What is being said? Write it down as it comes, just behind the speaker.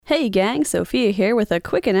Hey gang, Sophia here with a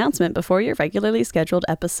quick announcement before your regularly scheduled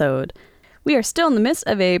episode. We are still in the midst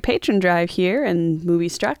of a patron drive here in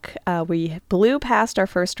Moviestruck. We blew past our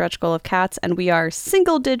first stretch goal of cats, and we are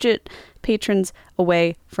single-digit patrons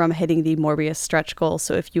away from hitting the Morbius stretch goal.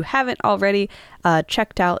 So if you haven't already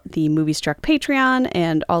checked out the Moviestruck Patreon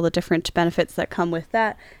and all the different benefits that come with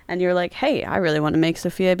that, and you're like, hey, I really want to make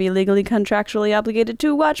Sophia be legally contractually obligated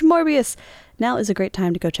to watch Morbius, now is a great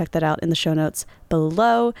time to go check that out in the show notes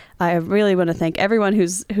below. I really want to thank everyone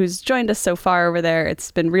who's joined us so far over there.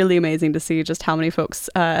 It's been really amazing to see just how many folks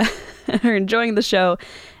are enjoying the show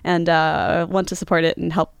and want to support it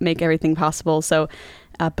and help make everything possible. So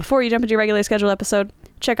before you jump into your regularly scheduled episode,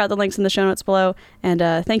 check out the links in the show notes below. And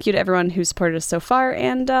thank you to everyone who's supported us so far.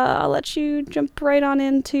 And I'll let you jump right on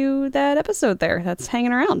into that episode there that's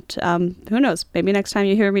hanging around. Who knows? Maybe next time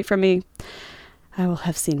you hear from me, I will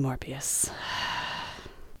have seen Morbius.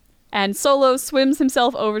 And Solo swims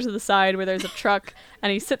himself over to the side where there's a truck,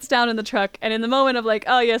 and he sits down in the truck, and in the moment of like,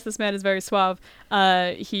 oh yes, this man is very suave,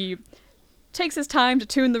 he takes his time to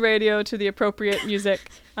tune the radio to the appropriate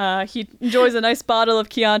music. He enjoys a nice bottle of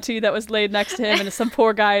Chianti that was laid next to him and some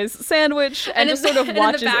poor guy's sandwich, and just sort of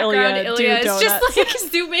watches Ilya do donuts. Just like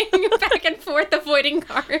zooming back and forth, avoiding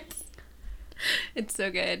cars. It's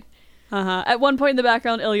so good. At one point in the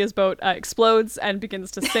background, Ilya's boat explodes and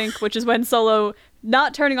begins to sink, which is when Solo,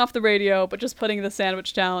 not turning off the radio, but just putting the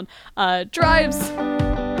sandwich down, drives.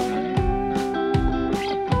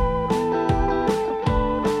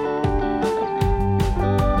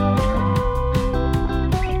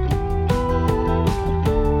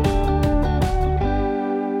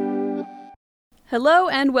 Hello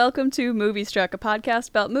and welcome to Moviestruck, a podcast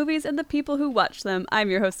about movies and the people who watch them. I'm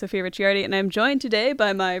your host, Sophia Ricciardi, and I'm joined today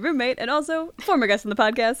by my roommate and also former guest on the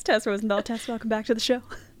podcast, Tess Rosenthal. Tess, welcome back to the show.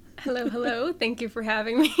 Hello, hello. Thank you for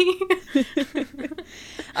having me.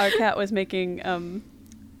 Our cat was making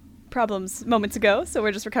problems moments ago, so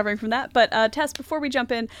we're just recovering from that. But Tess, before we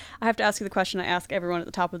jump in, I have to ask you the question I ask everyone at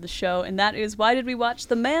the top of the show, and that is, why did we watch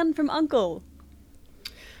The Man from U.N.C.L.E?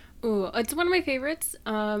 Ooh, it's one of my favorites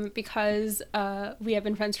because we have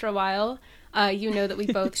been friends for a while. You know that we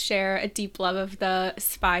both share a deep love of the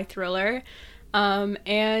spy thriller.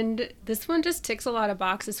 And this one just ticks a lot of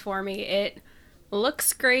boxes for me. It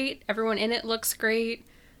looks great. Everyone in it looks great.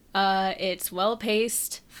 It's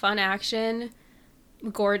well-paced, fun action,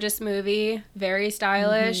 gorgeous movie, very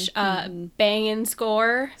stylish, banging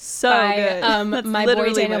score so by good. my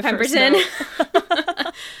boy Daniel Pemberton.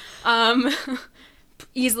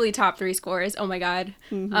 Easily top 3 scores. Oh my god.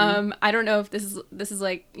 I don't know if this is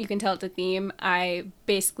like, you can tell it's a theme. I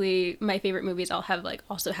basically, my favorite movies all have like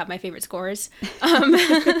also have my favorite scores.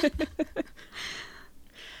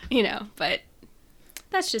 You know, but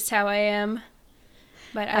that's just how I am.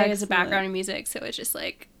 But I have a background in music, so it's just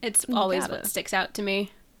like, it's always what sticks out to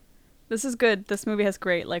me. This is good. This movie has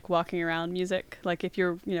great, like, walking around music. Like, if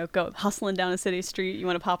you're, go hustling down a city street, you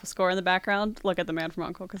want to pop a score in the background, look at The Man from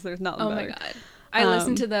U.N.C.L.E, because there's nothing better. Oh my god. I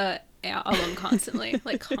listen to the album constantly,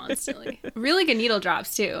 Really good needle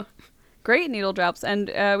drops, too. Great needle drops,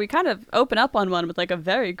 and we kind of open up on one with, like, a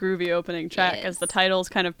very groovy opening track, as the titles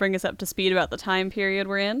kind of bring us up to speed about the time period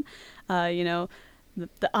we're in.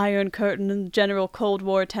 The Iron Curtain and general Cold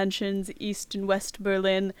War tensions, East and West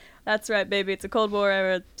Berlin. That's right, baby, it's a Cold War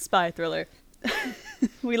era spy thriller.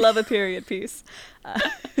 We love a period piece.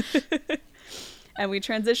 And we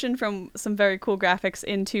transition from some very cool graphics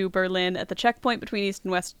into Berlin at the checkpoint between East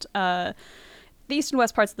and West, the East and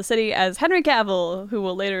West parts of the city, as Henry Cavill, who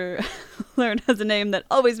will later learn has a name that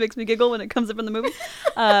always makes me giggle when it comes up in the movie,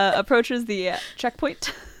 approaches the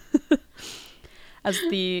checkpoint. As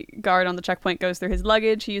the guard on the checkpoint goes through his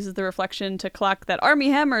luggage, he uses the reflection to clock that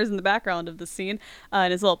Army Hammer is in the background of the scene,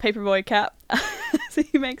 in his little paperboy cap. So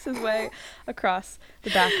he makes his way across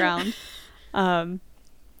the background.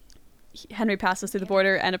 Henry passes through the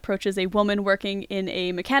border and approaches a woman working in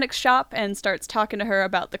a mechanic's shop and starts talking to her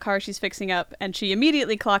about the car she's fixing up, and she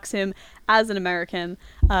immediately clocks him as an American.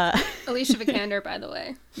 Alicia Vikander, by the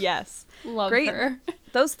way. Yes. Love her.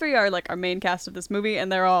 Those 3 are like our main cast of this movie,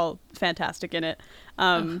 and they're all fantastic in it.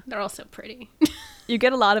 They're all so pretty. You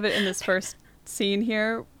get a lot of it in this first scene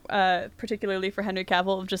here, particularly for Henry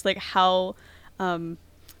Cavill, of just like how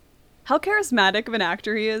charismatic of an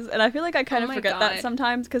actor he is. And I feel like I kind of forget that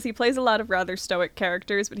sometimes, because he plays a lot of rather stoic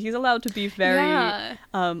characters, but he's allowed to be very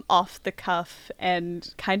off the cuff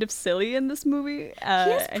and kind of silly in this movie. He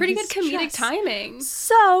has pretty good comedic timing.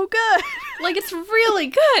 So good. Like, it's really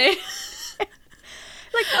good.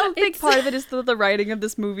 Like, a big part of it is that the writing of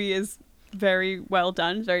this movie is very well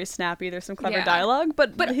done, very snappy. There's some clever dialogue,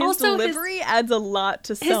 but his also delivery adds a lot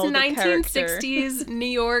to sell the character. His 1960s New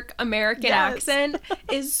York American accent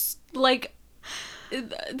is like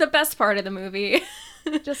the best part of the movie.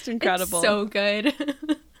 Just incredible. It's so good.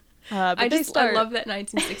 I love that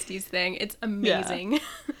 1960s thing. It's amazing.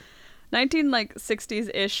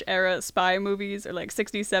 60s-ish era spy movies, or like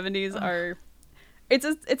 60s, 70s are...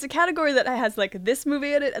 It's a category that has like this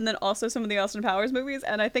movie in it, and then also some of the Austin Powers movies,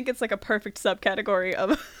 and I think it's like a perfect subcategory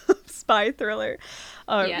of spy thriller,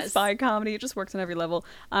 spy comedy. It just works on every level.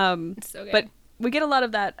 It's so good. But we get a lot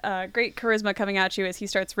of that great charisma coming at you as he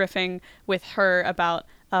starts riffing with her about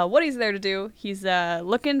what he's there to do. He's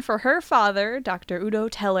looking for her father, Dr. Udo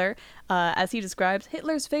Teller, as he describes,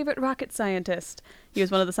 Hitler's favorite rocket scientist. He was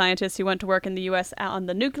one of the scientists who went to work in the U.S. on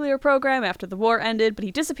the nuclear program after the war ended, but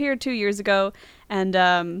he disappeared 2 years ago,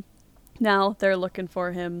 and now they're looking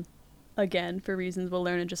for him again for reasons we'll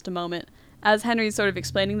learn in just a moment. As Henry's sort of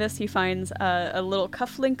explaining this, he finds a little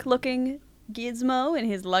cufflink-looking gizmo in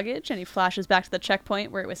his luggage, and he flashes back to the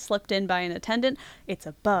checkpoint where it was slipped in by an attendant. It's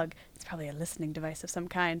a bug. It's probably a listening device of some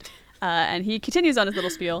kind. And he continues on his little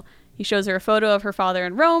spiel. He shows her a photo of her father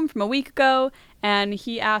in Rome from a week ago, and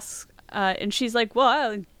he asks... and she's like,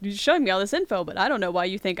 well, you're showing me all this info, but I don't know why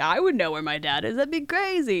you think I would know where my dad is. That'd be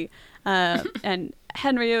crazy. And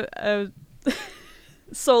Henry,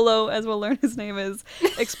 Solo, as we'll learn his name is,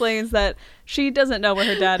 explains that she doesn't know where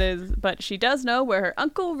her dad is, but she does know where her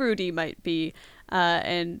Uncle Rudy might be.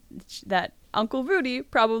 And that Uncle Rudy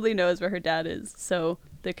probably knows where her dad is. So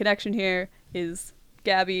the connection here is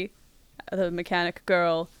Gabby, the mechanic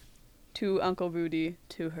girl, to Uncle Rudy,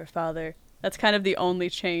 to her father. That's kind of the only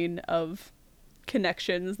chain of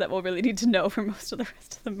connections that we'll really need to know for most of the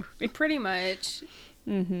rest of the movie. Pretty much.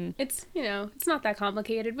 Mm-hmm. It's, it's not that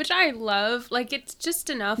complicated, which I love. Like, it's just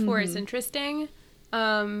enough where it's interesting.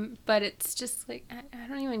 But it's just, like, I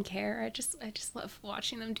don't even care. I just love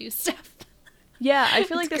watching them do stuff. Yeah, I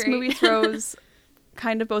feel like this movie throws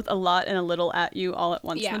kind of both a lot and a little at you all at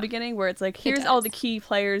once in the beginning, where it's like, here's all the key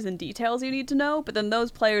players and details you need to know, but then those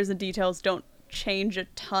players and details don't change a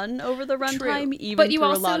ton over the runtime, even through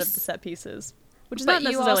a lot of the set pieces, which is not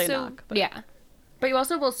necessarily a knock. But. Yeah, but you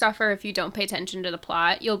also will suffer if you don't pay attention to the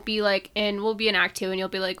plot. You'll be like, we'll be in Act 2, and you'll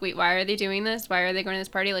be like, wait, why are they doing this? Why are they going to this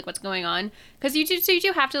party? Like, what's going on? Because you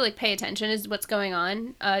do have to like pay attention is what's going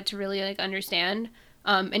on to really like understand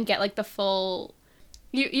and get like the full.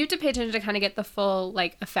 You have to pay attention to kind of get the full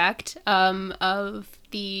like effect of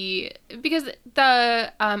because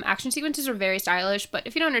the action sequences are very stylish, but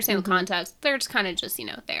if you don't understand the context, they're just kind of just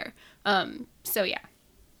there. So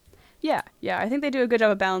yeah, I think they do a good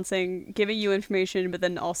job of balancing giving you information, but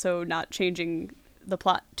then also not changing the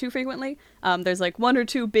plot too frequently. There's like one or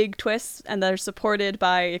two big twists, and they're supported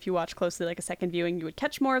by, if you watch closely, like a second viewing, you would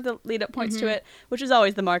catch more of the lead up points to it, which is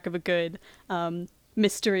always the mark of a good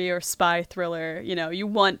mystery or spy thriller. You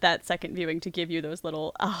want that second viewing to give you those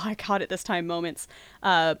little I caught it this time moments,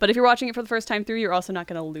 but if you're watching it for the first time through, you're also not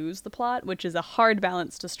going to lose the plot, which is a hard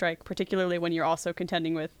balance to strike, particularly when you're also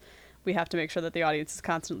contending with, we have to make sure that the audience is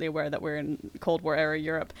constantly aware that we're in Cold War era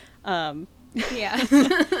Europe. Yeah.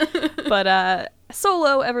 But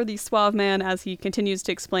Solo, ever the suave man, as he continues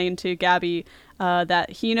to explain to Gabby that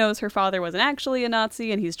he knows her father wasn't actually a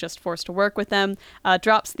Nazi and he's just forced to work with them,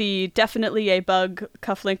 drops the definitely a bug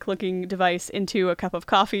cufflink-looking device into a cup of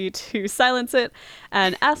coffee to silence it,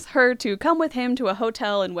 and asks her to come with him to a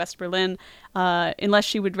hotel in West Berlin, unless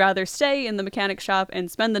she would rather stay in the mechanic shop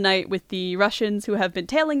and spend the night with the Russians who have been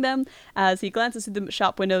tailing them, as he glances through the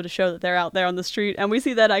shop window to show that they're out there on the street, and we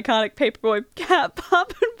see that iconic paperboy cap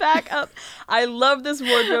popping back up. I love this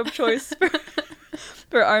wardrobe choice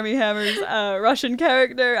for Armie Hammer's Russian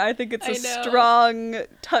character. I think it's a strong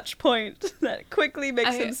touch point that quickly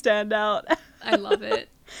makes him stand out. I love it.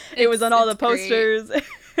 It was on all the posters.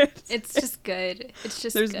 It's just good.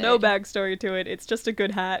 There's no backstory to it. It's just a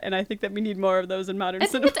good hat, and I think that we need more of those in modern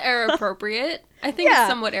cinema. I think it's era appropriate. I think it's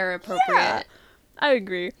somewhat era appropriate. Yeah, I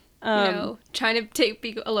agree. Trying to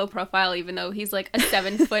be a low profile, even though he's like a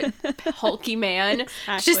 7-foot hulky man.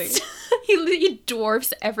 Exactly. Just he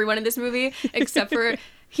dwarfs everyone in this movie, except for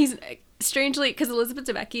he's strangely, because Elizabeth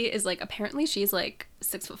Debicki is like, apparently she's like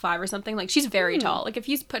 6'5" or something. Like, she's very tall. Like, if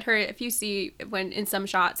you see when in some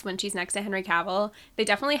shots when she's next to Henry Cavill, they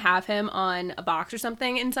definitely have him on a box or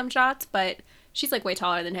something in some shots, but she's like way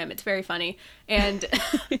taller than him. It's very funny. And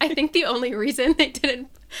I think the only reason they didn't,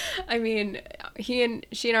 I mean, she and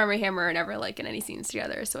Armie Hammer are never like in any scenes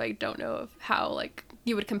together, so I don't know how like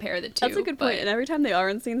you would compare the two. That's a good point. And every time they are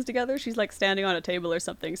in scenes together, she's like standing on a table or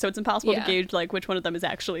something, so it's impossible to gauge like which one of them is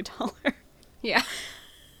actually taller. Yeah.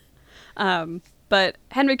 But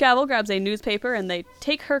Henry Cavill grabs a newspaper and they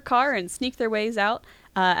take her car and sneak their ways out.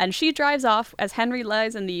 And she drives off as Henry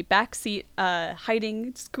lies in the back seat,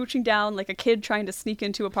 hiding, scooching down like a kid trying to sneak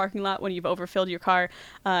into a parking lot when you've overfilled your car,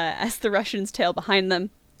 as the Russians tail behind them.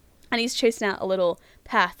 And he's chasing out a little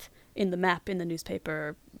path in the map in the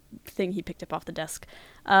newspaper thing he picked up off the desk.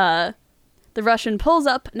 The Russian pulls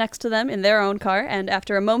up next to them in their own car, and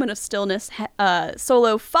after a moment of stillness,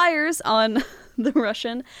 Solo fires on the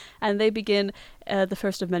Russian, and they begin the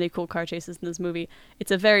first of many cool car chases in this movie.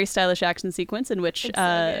 It's a very stylish action sequence in which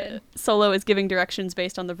Solo is giving directions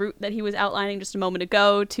based on the route that he was outlining just a moment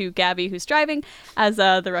ago to Gabby, who's driving, as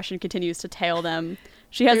the Russian continues to tail them.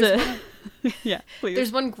 She has yeah, please.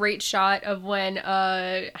 There's one great shot of when,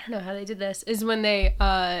 I don't know how they did this, is when they,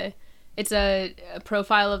 it's a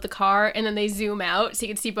profile of the car, and then they zoom out so you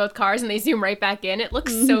can see both cars, and they zoom right back in. It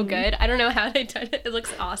looks so good. I don't know how they did it. It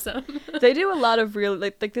looks awesome. They do a lot of real,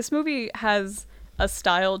 like this movie has a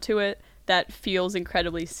style to it that feels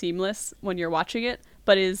incredibly seamless when you're watching it,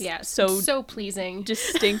 but is so pleasing,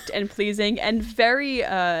 distinct and pleasing, and very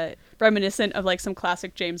reminiscent of like some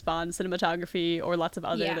classic James Bond cinematography or lots of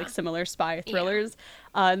other like similar spy thrillers.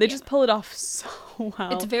 They just pull it off so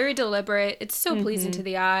well. It's very deliberate. It's so pleasing to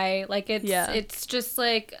the eye. Like it's just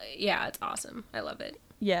like, it's awesome. I love it.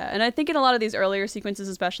 Yeah, and I think in a lot of these earlier sequences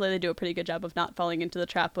especially, they do a pretty good job of not falling into the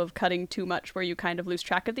trap of cutting too much where you kind of lose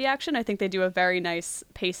track of the action. I think they do a very nice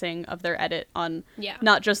pacing of their edit on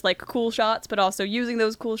not just like cool shots, but also using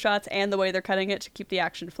those cool shots and the way they're cutting it to keep the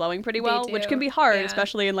action flowing pretty well, which can be hard,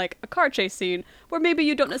 especially in like a car chase scene where maybe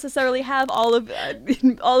you don't necessarily have all of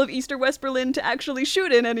East or West Berlin to actually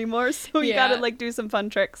shoot in anymore, so you gotta like do some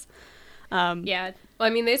fun tricks. Well,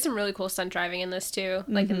 I mean, there's some really cool stunt driving in this too,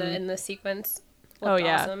 like in the sequence.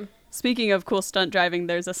 Awesome. Speaking of cool stunt driving,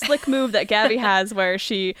 there's a slick move that Gabby has where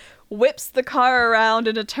she whips the car around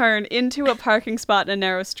in a turn into a parking spot in a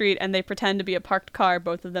narrow street, and they pretend to be a parked car,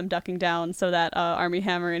 both of them ducking down so that Armie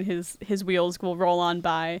Hammer and his wheels will roll on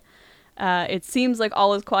by. It seems like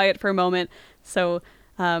all is quiet for a moment, so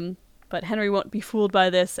but Henry won't be fooled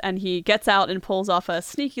by this, and he gets out and pulls off a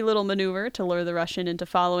sneaky little maneuver to lure the Russian into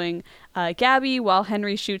following Gabby while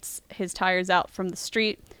Henry shoots his tires out from the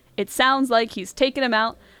street. It sounds like he's taken him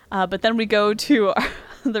out, but then we go to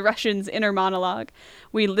the Russian's inner monologue.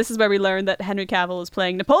 This is where we learn that Henry Cavill is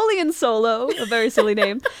playing Napoleon Solo, a very silly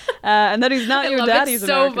name, and that he's not your daddy's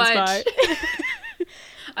American spy.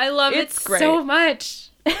 I love it so much.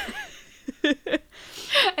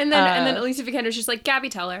 and then Alicia Vikander's just like, Gabby,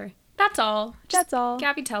 tell her. That's all. That's all.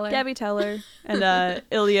 Gabby, tell her. Gabby, tell her. And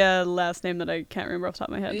Ilya, last name that I can't remember off the top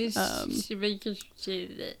of my head.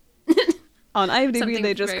 On IMDb, something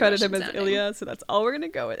they just credit him as Ilya, so that's all we're going to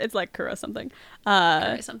go with. It's like Kura something.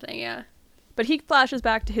 Kura something, yeah. But he flashes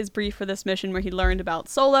back to his brief for this mission where he learned about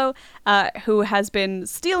Solo, who has been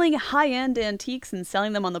stealing high-end antiques and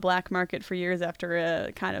selling them on the black market for years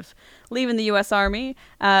after kind of leaving the U.S. Army.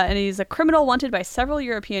 And he's a criminal wanted by several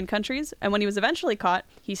European countries. And when he was eventually caught,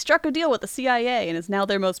 he struck a deal with the CIA and is now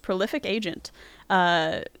their most prolific agent.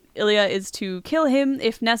 Ilya is to kill him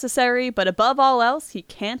if necessary, but above all else, he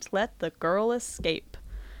can't let the girl escape.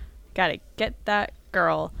 Gotta get that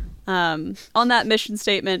girl. On that mission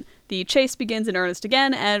statement, the chase begins in earnest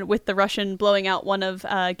again, and with the Russian blowing out one of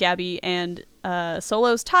Gabby and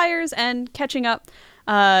Solo's tires and catching up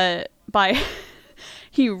by...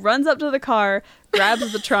 He runs up to the car,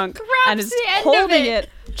 grabs the trunk, and is holding it,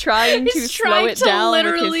 trying to slow it down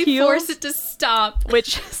with his heels. Force it to stop.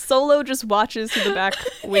 Which Solo just watches through the back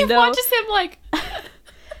window. He watches him like...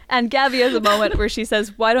 And Gabby has a moment where she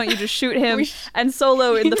says, why don't you just shoot him? And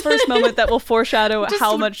Solo, in the first moment that will foreshadow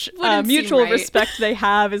how much mutual respect they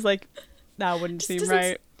have, is like, that wouldn't seem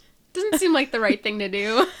right. Doesn't seem like the right thing to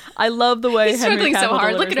do. I love the way He's Henry struggling Cavill so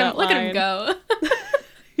hard. Look delivers at him go.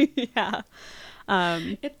 Yeah.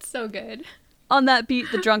 It's so good. On that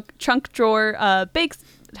beat, the trunk drawer breaks.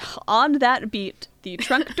 On that beat, the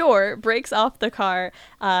trunk door breaks off the car,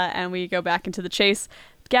 and we go back into the chase.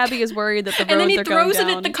 Gabby is worried that the road they're going down... And then he throws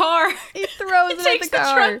it at the car. He throws it at the car. He takes the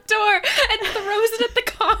trunk door and throws it at the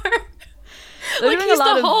car. They're doing a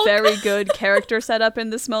lot of very good character setup in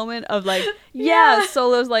this moment of like,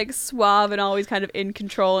 Solo's like suave and always kind of in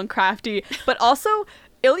control and crafty, but also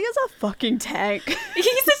Ilya's a fucking tank.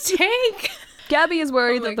 He's a tank. Gabby is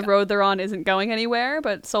worried that the road they're on isn't going anywhere,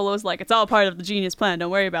 but Solo's like, it's all part of the genius plan, don't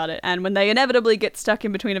worry about it. And when they inevitably get stuck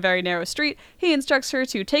in between a very narrow street, he instructs her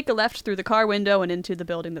to take a left through the car window and into the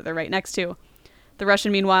building that they're right next to. The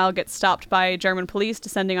Russian, meanwhile, gets stopped by German police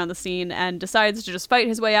descending on the scene and decides to just fight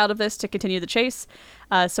his way out of this to continue the chase.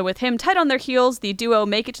 So with him tight on their heels, the duo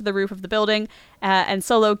make it to the roof of the building, and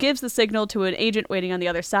Solo gives the signal to an agent waiting on the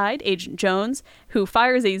other side, Agent Jones, who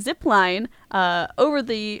fires a zip line over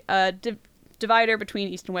the divider between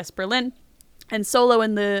East and West Berlin. And Solo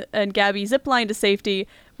and Gabby zip line to safety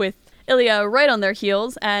with Ilya right on their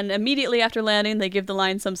heels, and immediately after landing, they give the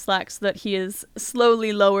line some slack so that he is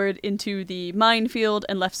slowly lowered into the minefield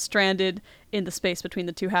and left stranded in the space between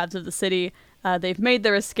the two halves of the city. They've made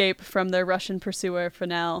their escape from their Russian pursuer for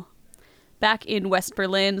now. Back in West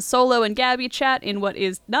Berlin, Solo and Gabby chat in what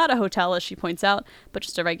is not a hotel, as she points out, but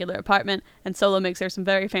just a regular apartment, and Solo makes her some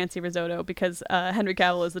very fancy risotto because Henry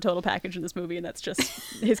Cavill is the total package in this movie, and that's just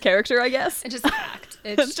his character, I guess. It's just a fact.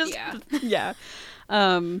 It's just, yeah.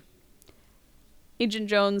 Agent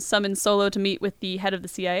Jones summons Solo to meet with the head of the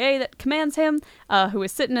CIA that commands him, who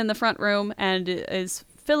is sitting in the front room and is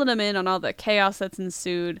filling him in on all the chaos that's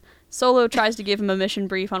ensued. Solo tries to give him a mission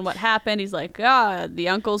brief on what happened. He's like, the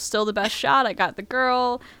uncle's still the best shot. I got the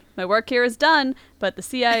girl. My work here is done. But the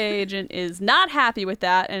CIA agent is not happy with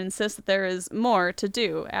that and insists that there is more to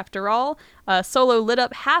do. After all, Solo lit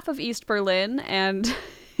up half of East Berlin, and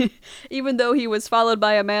even though he was followed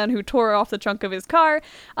by a man who tore off the trunk of his car,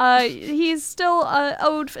 he's still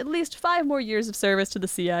owed at least 5 more years of service to the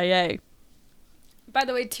CIA. By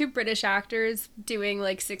the way, 2 British actors doing,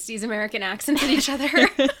 like, 60s American accents at each other.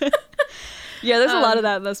 Yeah, there's a lot of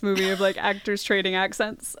that in this movie, of, like, actors trading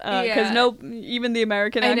accents. Because even the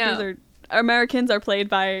American Americans are played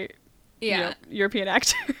by European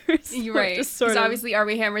actors. You're right. Because obviously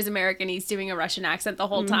Armie Hammer's American. He's doing a Russian accent the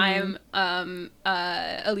whole time.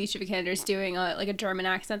 Alicia Vikander's doing a German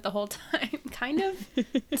accent the whole time. Kind of.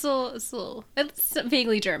 It's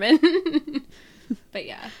vaguely German. But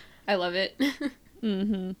yeah, I love it.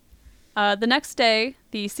 Mm-hmm. The next day,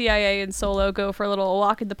 the CIA and Solo go for a little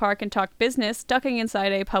walk in the park and talk business, ducking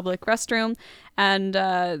inside a public restroom, and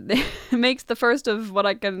it makes the first of what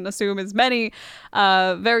I can assume is many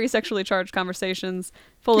very sexually charged conversations,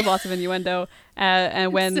 full of lots of innuendo.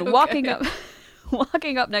 And when So walking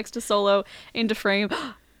up next to Solo into frame,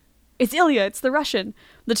 it's Ilya, it's the Russian.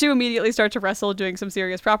 The two immediately start to wrestle, doing some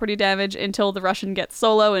serious property damage until the Russian gets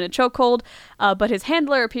Solo in a chokehold, but his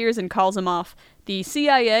handler appears and calls him off. The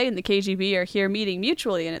CIA and the KGB are here meeting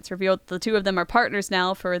mutually, and it's revealed that the two of them are partners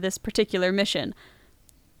now for this particular mission.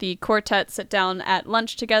 The quartet sit down at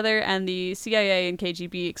lunch together, and the CIA and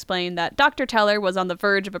KGB explain that Dr. Teller was on the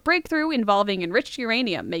verge of a breakthrough involving enriched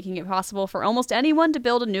uranium, making it possible for almost anyone to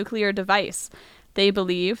build a nuclear device. They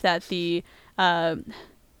believe that the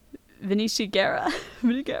Vinci Guerra.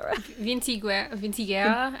 I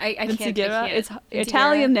can't. It's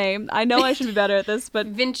Italian name. I know I should be better at this, but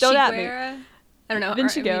Vinci don't at Guerra. me. I don't know.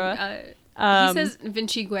 Vinci Guerra. He says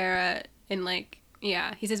Vinci Guerra in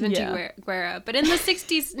he says Vinci Guerra, but in the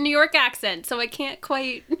 60s New York accent, so I can't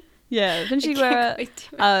quite. Yeah, Vinci Guerra,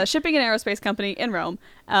 shipping and aerospace company in Rome,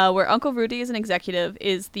 where Uncle Rudy is an executive,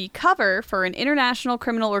 is the cover for an international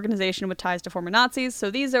criminal organization with ties to former Nazis,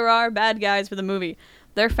 so these are our bad guys for the movie.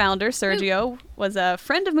 Their founder, Sergio, was a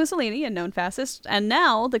friend of Mussolini and known fascist, and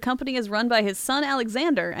now the company is run by his son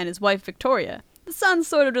Alexander and his wife Victoria. The son's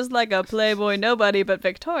sort of just like a playboy nobody, but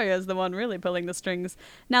Victoria is the one really pulling the strings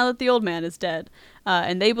now that the old man is dead.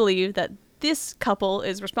 And they believe that this couple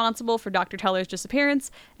is responsible for Dr. Teller's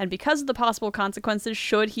disappearance, and because of the possible consequences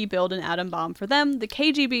should he build an atom bomb for them, the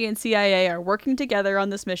KGB and CIA are working together on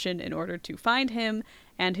this mission in order to find him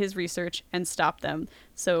and his research and stop them.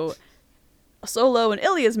 So Solo and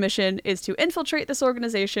Ilya's mission is to infiltrate this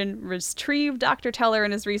organization, retrieve Dr. Teller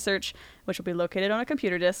and his research, which will be located on a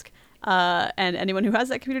computer disk, and anyone who has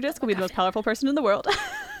that computer disk will be the most powerful person in the world.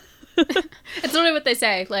 It's literally what they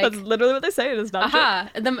say. That's literally what they say. It is not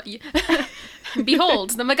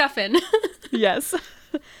behold, the MacGuffin. Yes.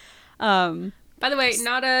 By the way,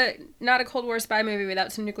 not a Cold War spy movie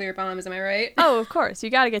without some nuclear bombs, am I right? Oh, of course.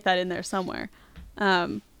 You got to get that in there somewhere.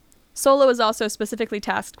 Solo is also specifically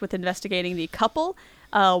tasked with investigating the couple,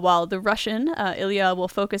 while the Russian, Ilya, will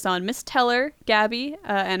focus on Miss Teller, Gabby,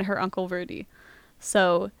 and her uncle Rudy.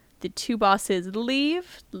 So the two bosses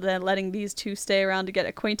leave, then letting these two stay around to get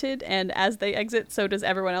acquainted, and as they exit, so does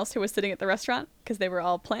everyone else who was sitting at the restaurant, because they were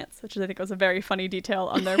all plants, which I think was a very funny detail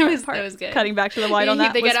on their part. That was good. Cutting back to the wide on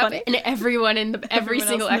that they was get up, funny. and every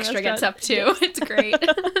single extra gets up too. It's great.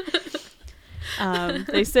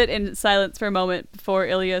 They sit in silence for a moment before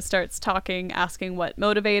Ilya starts talking, asking what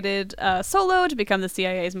motivated Solo to become the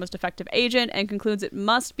CIA's most effective agent, and concludes it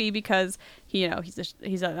must be because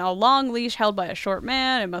he's on a long leash held by a short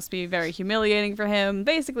man. It must be very humiliating for him.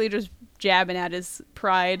 Basically, just jabbing at his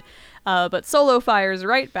pride. But Solo fires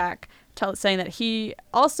right back, saying that he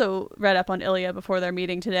also read up on Ilya before their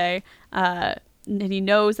meeting today. And he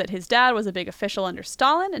knows that his dad was a big official under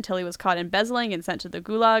Stalin until he was caught embezzling and sent to the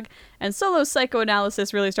Gulag. And Solo's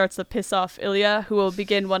psychoanalysis really starts to piss off Ilya, who will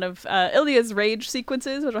begin one of Ilya's rage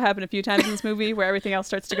sequences, which will happen a few times in this movie, where everything else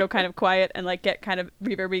starts to go kind of quiet and like get kind of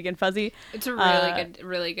reverby and fuzzy. It's a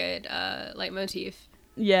really good leitmotif.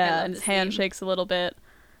 Yeah, and his hand shakes a little bit.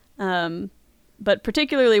 But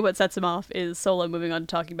particularly what sets him off is Solo moving on to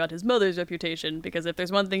talking about his mother's reputation, because if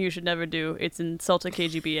there's one thing you should never do, it's insult a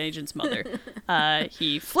KGB agent's mother.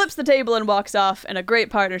 He flips the table and walks off, and a great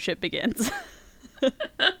partnership begins.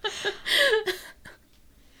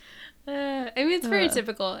 I mean, it's very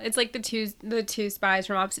typical. It's like the two spies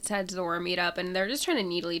from opposite sides of the war meet up, and they're just trying to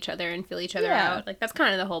needle each other and feel each other out. Like, that's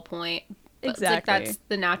kind of the whole point. But exactly. It's like, that's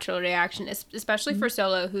the natural reaction, especially for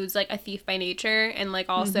Solo, who's like a thief by nature, and like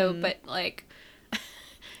also, but like...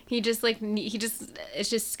 it's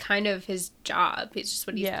just kind of his job. It's just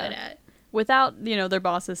what he's good at. Without, their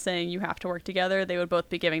bosses saying you have to work together, they would both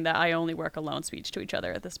be giving that I only work alone speech to each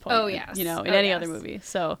other at this point. Oh, yes. In any other movie.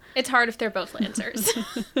 So it's hard if they're both Lancers.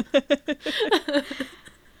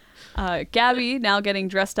 Gabby, now getting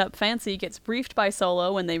dressed up fancy, gets briefed by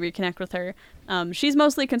Solo when they reconnect with her. She's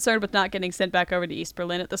mostly concerned with not getting sent back over to East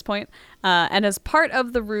Berlin at this point. And as part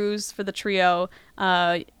of the ruse for the trio,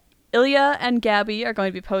 Ilya and Gabby are going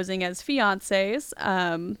to be posing as fiancés.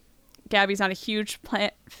 Gabby's not a huge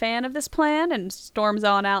fan of this plan and storms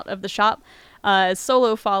on out of the shop. As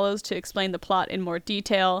Solo follows to explain the plot in more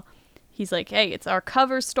detail. He's like, hey, it's our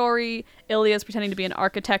cover story. Ilya's pretending to be an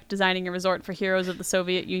architect designing a resort for heroes of the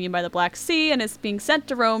Soviet Union by the Black Sea and is being sent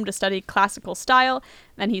to Rome to study classical style.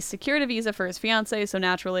 And he's secured a visa for his fiancée, so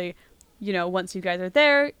naturally, once you guys are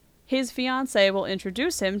there, his fiancée will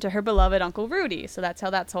introduce him to her beloved Uncle Rudy. So that's how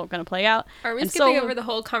that's all going to play out. Are we skipping over the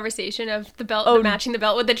whole conversation of the belt, matching the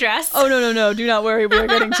belt with the dress? Oh, no. Do not worry. We are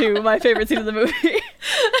getting to my favorite scene of the movie.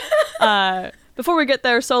 Before we get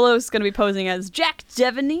there, Solo's going to be posing as Jack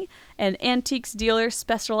Devaney, an antiques dealer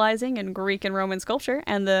specializing in Greek and Roman sculpture.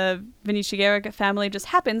 And the Vinicius family just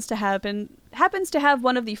happens to have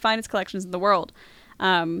one of the finest collections in the world.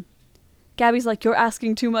 Gabby's like, you're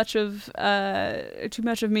asking too much of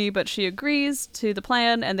me, but she agrees to the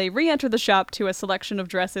plan, and they re-enter the shop to a selection of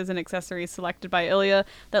dresses and accessories selected by Ilya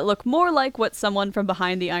that look more like what someone from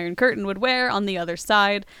behind the Iron Curtain would wear on the other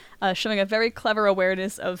side, showing a very clever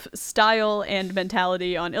awareness of style and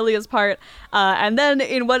mentality on Ilya's part. And then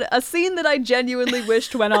in a scene that I genuinely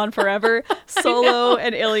wished went on forever, Solo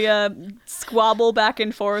and Ilya squabble back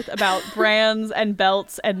and forth about brands and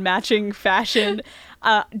belts and matching fashion.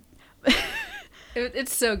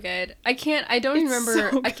 It's so good. I don't even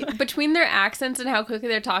remember between their accents and how quickly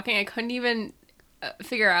they're talking, I couldn't even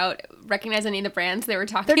recognize any of the brands they were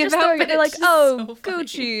talking about. They're like, so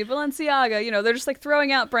Gucci, Balenciaga, they're just like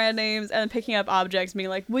throwing out brand names and picking up objects, being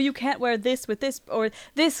like, well, you can't wear this with this, or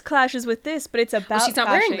this clashes with this, but it's about she's not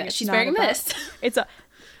wearing this. She's wearing this. It's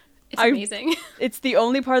amazing. It's the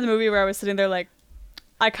only part of the movie where I was sitting there like,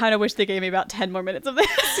 I kind of wish they gave me about 10 more minutes of this,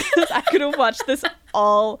 because I could have watched this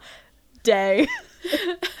all day.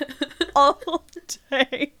 All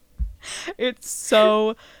day. It's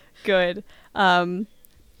so good.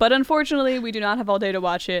 But unfortunately, we do not have all day to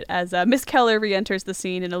watch it, as Miss Keller re-enters the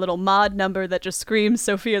scene in a little mod number that just screams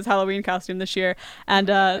Sophia's Halloween costume this year. And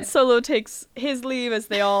Solo takes his leave as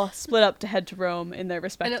they all split up to head to Rome in their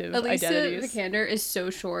respective identities. Elisa Vikander is so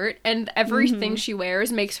short, and everything she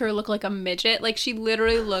wears makes her look like a midget. Like, she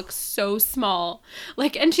literally looks so small.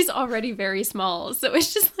 Like, and she's already very small. So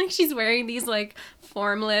it's just like she's wearing these, like,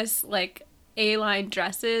 formless, like, A-line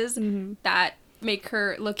dresses that make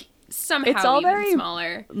her look somehow it's all even very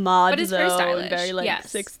smaller, mod, but it's very stylish, very like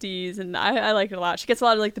 60s, and I like it a lot. She gets a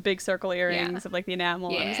lot of like the big circle earrings of like the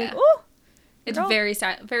enamel. And it's like, ooh, it's very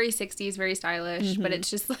 60s, very stylish, but it's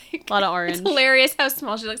just like a lot of orange. It's hilarious how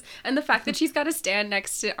small she looks, and the fact that she's got to stand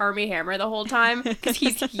next to Armie Hammer the whole time because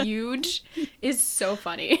he's huge is so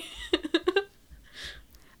funny.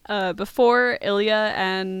 Before Ilya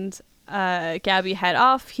and Gabby head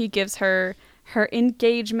off, he gives her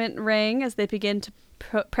engagement ring as they begin to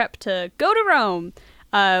prep to go to Rome.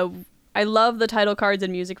 I love the title cards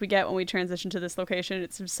and music we get when we transition to this location.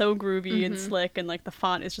 It's so groovy and slick, and like the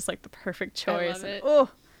font is just like the perfect choice. I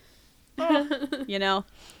love it. You know,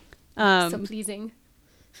 so pleasing.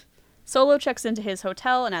 Solo checks into his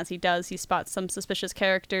hotel, and as he does, he spots some suspicious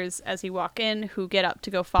characters as he walk in who get up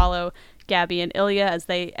to go follow Gabby and Ilya as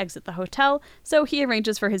they exit the hotel, so he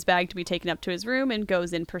arranges for his bag to be taken up to his room and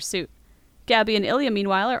goes in pursuit. Gabby and Ilya,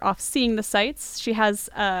 meanwhile, are off seeing the sights. She has,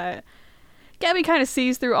 Gabby kind of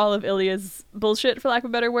sees through all of Ilya's bullshit, for lack of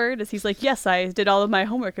a better word, as he's like, yes, I did all of my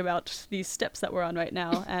homework about these steps that we're on right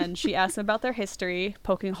now. And she asks him about their history,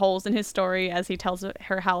 poking holes in his story as he tells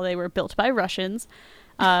her how they were built by Russians,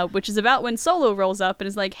 which is about when Solo rolls up and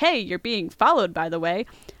is like, hey, you're being followed, by the way.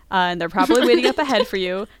 And they're probably waiting up ahead for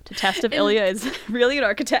you to test if Ilya is really an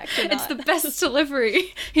architect or not. It's the best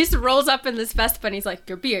delivery. He just rolls up in this Vespa and he's like,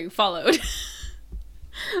 you're being followed.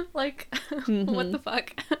 Like, what the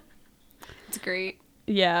fuck? It's great.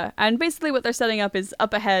 Yeah, and basically what they're setting up is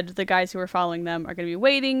up ahead, the guys who are following them are going to be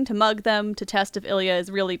waiting to mug them to test if Ilya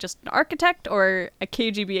is really just an architect or a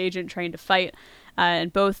KGB agent trained to fight.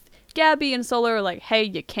 And both Gabby and Solo are like, hey,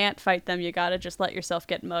 you can't fight them. You gotta just let yourself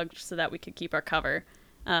get mugged so that we can keep our cover.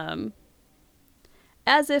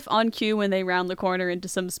 As if on cue, when they round the corner into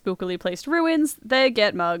some spookily placed ruins, they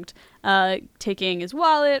get mugged, taking his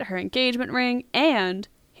wallet, her engagement ring, and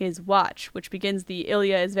his watch, which begins the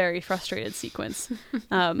Ilya is very frustrated sequence.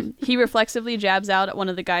 He reflexively jabs out at one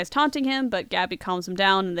of the guys taunting him, but Gabby calms him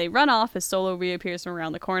down and they run off as Solo reappears from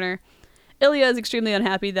around the corner. Ilya is extremely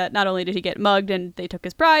unhappy that not only did he get mugged and they took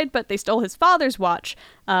his bride, but they stole his father's watch.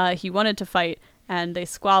 He wanted to fight, and they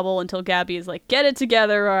squabble until Gabby is like, get it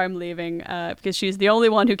together or I'm leaving, because she's the only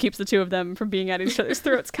one who keeps the two of them from being at each other's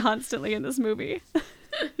throats constantly in this movie.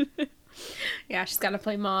 Yeah, she's got to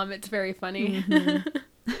play mom. It's very funny. Mm-hmm.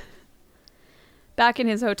 Back in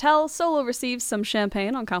his hotel, Solo receives some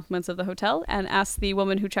champagne on compliments of the hotel and asks the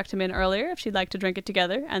woman who checked him in earlier if she'd like to drink it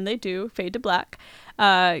together, and they do, fade to black.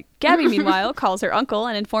 Gabby, meanwhile, calls her uncle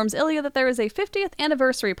and informs Ilya that there is a 50th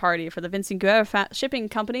anniversary party for the U.N.C.L.E. shipping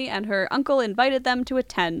company, and her uncle invited them to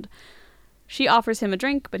attend. She offers him a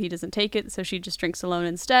drink, but he doesn't take it, so she just drinks alone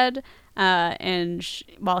instead.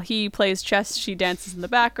 While he plays chess, she dances in the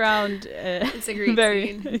background. It's a great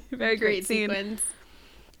scene. Very great scene. Sequence.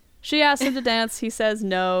 She asks him to dance. He says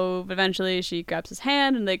no, but eventually she grabs his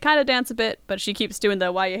hand and they kind of dance a bit, but she keeps doing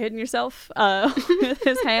the why you hitting yourself with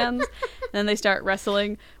his hands. And then they start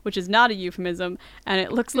wrestling, which is not a euphemism, and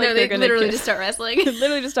it looks like they're going to literally just start wrestling.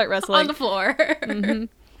 Literally just start wrestling. On the floor. Mm-hmm.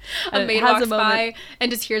 A maid walks by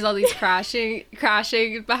and just hears all these crashing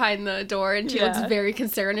behind the door, and she looks very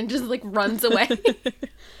concerned and just like runs away.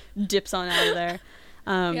 Dips on out of there.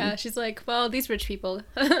 Yeah, she's like, well, these rich people.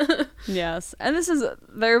 Yes, and this is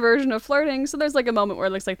their version of flirting, so there's like a moment where it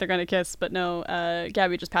looks like they're gonna kiss, but no,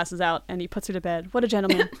 Gabby just passes out and he puts her to bed. What a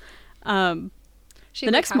gentleman. She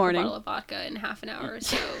the next morning, a bottle of vodka in half an hour,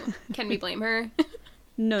 so can we blame her?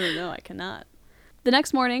 No, I cannot. The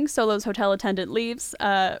next morning, Solo's hotel attendant leaves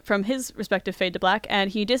from his respective fade to black, and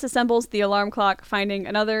he disassembles the alarm clock, finding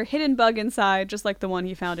another hidden bug inside, just like the one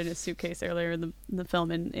he found in his suitcase earlier in the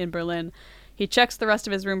film in Berlin. He checks the rest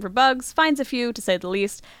of his room for bugs, finds a few, to say the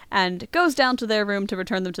least, and goes down to their room to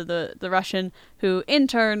return them to the Russian, who, in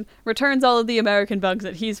turn, returns all of the American bugs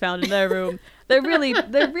that he's found in their room. They're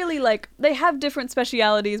really like, they have different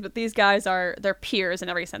specialities, but these guys they're peers in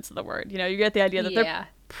every sense of the word. You know, you get the idea that they're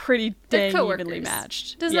pretty dang evenly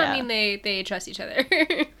matched. Does not mean they trust each other.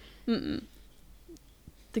 Mm-mm.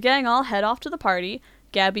 The gang all head off to the party,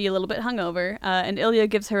 Gabby a little bit hungover, and Ilya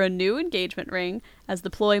gives her a new engagement ring, as the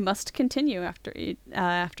ploy must continue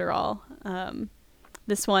after all.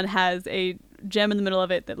 This one has a gem in the middle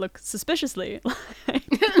of it that looks suspiciously like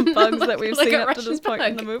bugs that we've seen up to this point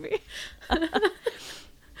in the movie.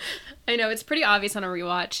 I know, it's pretty obvious on a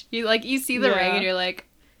rewatch. You see the ring and you're like,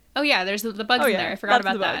 oh yeah, there's the bugs in there. I forgot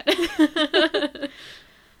about that.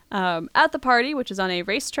 At the party, which is on a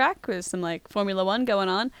racetrack, there's some like Formula One going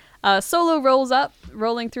on. Solo rolls up,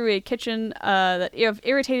 rolling through a kitchen of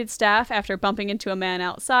irritated staff after bumping into a man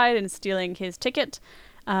outside and stealing his ticket.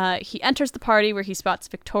 He enters the party where he spots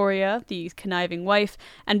Victoria, the conniving wife,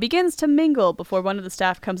 and begins to mingle before one of the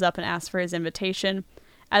staff comes up and asks for his invitation.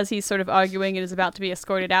 As he's sort of arguing and is about to be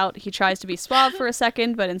escorted out, he tries to be suave for a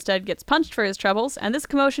second, but instead gets punched for his troubles, and this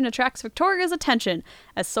commotion attracts Victoria's attention,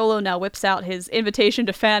 as Solo now whips out his invitation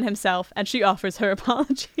to fan himself, and she offers her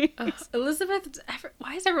apology. Elizabeth,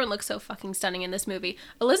 why does everyone look so fucking stunning in this movie?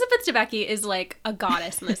 Elizabeth Debicki is like a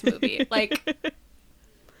goddess in this movie. Like,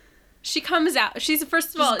 she comes out, she's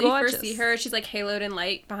first of all, you first see her, she's like haloed in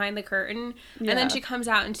light behind the curtain, and then she comes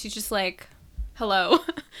out and she's just like, hello,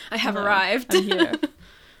 I have arrived. I'm here.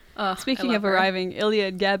 Speaking of arriving, Ilya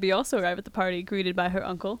and Gabby also arrive at the party, greeted by her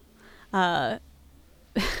uncle. And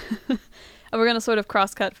we're going to sort of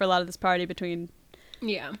cross-cut for a lot of this party between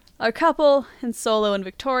Yeah. Our couple in Solo and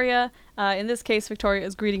Victoria. In this case, Victoria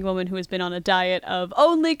is greeting a woman who has been on a diet of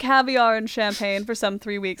only caviar and champagne for some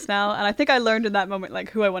 3 weeks now. And I think I learned in that moment,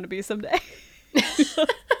 like, who I want to be someday.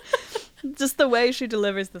 Just the way she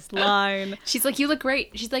delivers this line. She's like, you look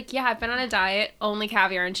great. She's like, yeah, I've been on a diet, only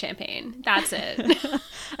caviar and champagne. That's it.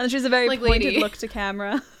 And she's a very like, pointed lady. look to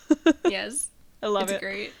camera. Yes. I love it's it.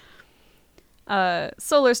 Great.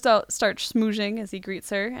 Solar starts smooching as he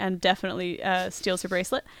greets her and definitely steals her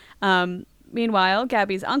bracelet. Meanwhile,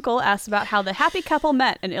 Gabby's uncle asks about how the happy couple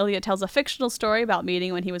met, and Ilya tells a fictional story about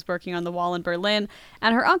meeting when he was working on the wall in Berlin,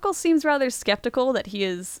 and her uncle seems rather skeptical that he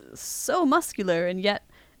is so muscular and yet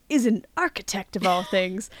is an architect of all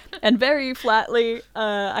things. And very flatly,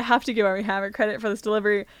 I have to give Armie Hammer credit for this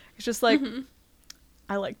delivery. It's just like,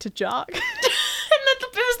 I like to jog. And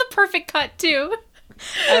it was the perfect cut, too.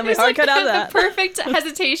 And my heart cut out of that. The perfect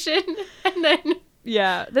hesitation, and then...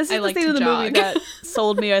 Yeah, this is the scene of the movie that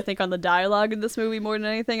sold me, I think, on the dialogue in this movie more than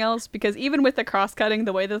anything else, because even with the cross-cutting,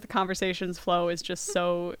 the way that the conversations flow is just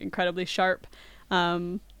so incredibly sharp.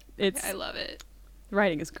 I love it. The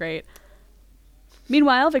writing is great.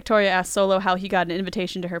 Meanwhile, Victoria asks Solo how he got an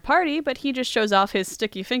invitation to her party, but he just shows off his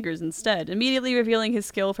sticky fingers instead, immediately revealing his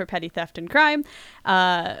skill for petty theft and crime.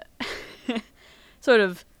 Sort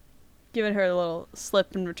of giving her a little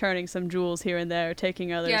slip and returning some jewels here and there,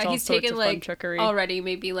 taking others, all he's sorts taken, of like, fun trickery. Already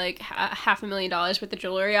maybe, like, $500,000 worth of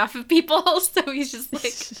jewelry off of people, so he's just,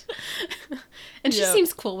 like... And she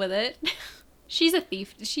seems cool with it. She's a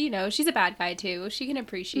thief. She's a bad guy, too. She can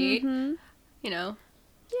appreciate,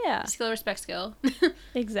 Yeah. skill, respect, skill.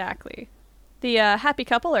 Exactly. The happy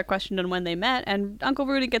couple are questioned on when they met, and Uncle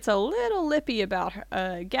Rudy gets a little lippy about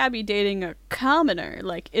Gabby dating a commoner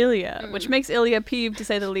like Ilya, which makes Ilya peeved, to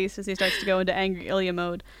say the least, as he starts to go into angry Ilya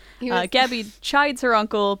mode. Gabby chides her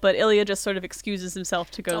uncle, but Ilya just sort of excuses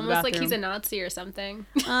himself to go to the bathroom. Almost like he's a Nazi or something.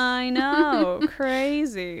 I know.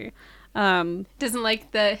 Crazy. Doesn't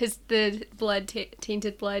like the blood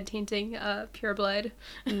tainted blood tainting pure blood.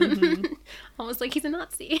 Mm-hmm. Almost like he's a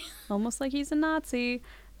Nazi. Almost like he's a Nazi.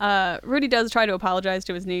 Rudy does try to apologize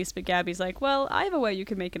to his niece, but Gabby's like, well, I have a way you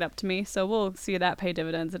can make it up to me, so we'll see that pay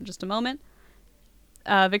dividends in just a moment.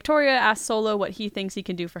 Victoria asks Solo what he thinks he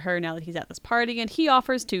can do for her now that he's at this party, and he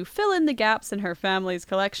offers to fill in the gaps in her family's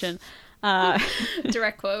collection.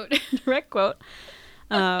 Direct quote. Direct quote.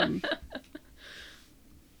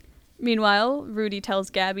 Meanwhile, Rudy tells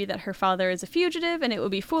Gabby that her father is a fugitive and it would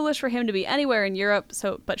be foolish for him to be anywhere in Europe,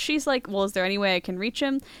 but she's like, well, is there any way I can reach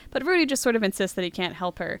him? But Rudy just sort of insists that he can't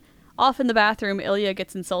help her. Off in the bathroom, Ilya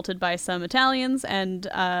gets insulted by some Italians and who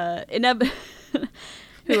are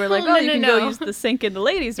like, oh, you can go use the sink in the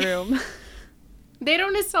ladies' room. They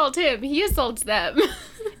don't insult him. He assaults them.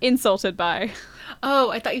 Insulted by. Oh,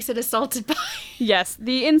 I thought you said assaulted by. Yes,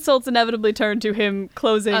 the insults inevitably turn to him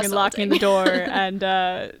closing and locking the door, and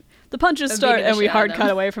the punches start, and we hard cut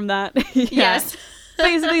away from that. Yeah. Yes.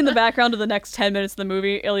 Basically, in the background of the next 10 minutes of the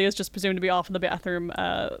movie, Ilya's just presumed to be off in the bathroom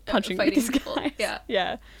punching these guys. Yeah.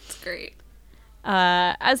 Yeah. It's great.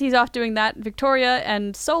 As he's off doing that, Victoria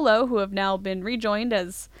and Solo, who have now been rejoined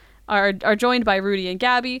are joined by Rudy and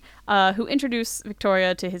Gabby, who introduce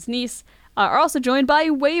Victoria to his niece, are also joined by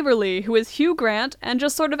Waverly, who is Hugh Grant, and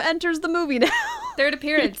just sort of enters the movie now. Third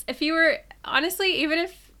appearance. If you were, honestly,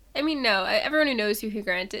 everyone who knows who Hugh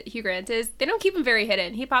Grant is, they don't keep him very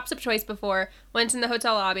hidden. He pops up twice before. Once in the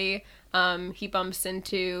hotel lobby, he bumps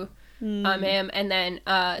into him, and then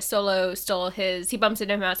Solo he bumps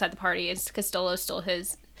into him outside the party. It's because Solo stole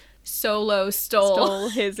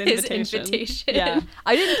his invitation. Yeah,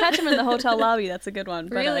 I didn't catch him in the hotel lobby. That's a good one.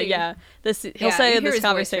 But, really? He'll say in this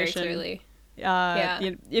conversation.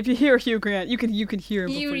 If you hear Hugh Grant, you can hear him.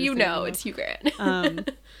 You know it's Hugh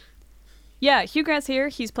Grant. Yeah, Hugh Grant's here.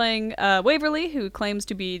 He's playing Waverly, who claims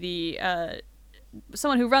to be the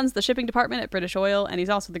someone who runs the shipping department at British Oil, and he's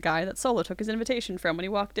also the guy that Solo took his invitation from when he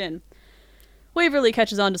walked in. Waverly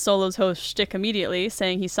catches on to Solo's whole shtick immediately,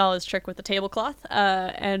 saying he saw his trick with the tablecloth,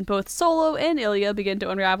 and both Solo and Ilya begin to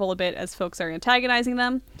unravel a bit as folks are antagonizing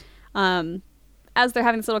them. As they're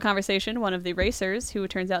having this little conversation, one of the racers, who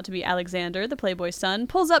turns out to be Alexander, the Playboy's son,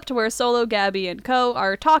 pulls up to where Solo, Gabby, and co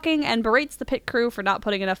are talking and berates the pit crew for not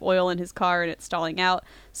putting enough oil in his car and it's stalling out.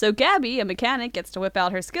 So Gabby, a mechanic, gets to whip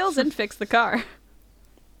out her skills and fix the car.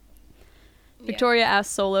 Victoria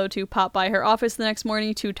asks Solo to pop by her office the next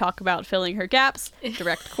morning to talk about filling her gaps.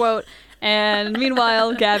 Direct quote. And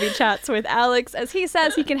meanwhile, Gabby chats with Alex as he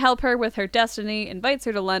says he can help her with her destiny, invites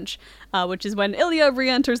her to lunch, which is when Ilya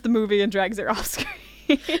re-enters the movie and drags her off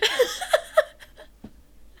screen.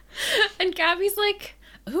 And Gabby's like,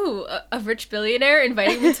 ooh, a rich billionaire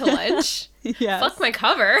inviting me to lunch? Yes. Fuck my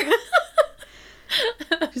cover.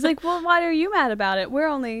 She's like, well, why are you mad about it? We're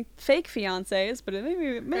only fake fiancés, but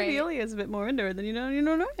maybe Right. Ilya's a bit more into her than you don't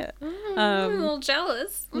know yet. I'm a little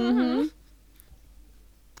jealous. Later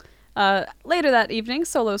that evening,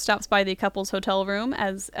 Solo stops by the couple's hotel room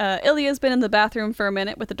as Ilya's been in the bathroom for a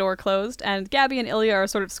minute with the door closed, and Gabby and Ilya are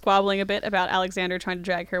sort of squabbling a bit about Alexander trying to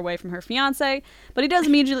drag her away from her fiancé, but he does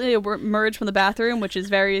immediately emerge from the bathroom, which is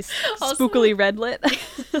very spookily red lit.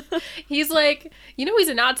 He's like, you know he's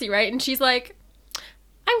a Nazi, right? And she's like,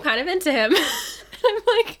 I'm kind of into him. I'm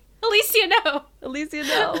like, at least you know. At least you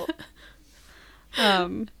know.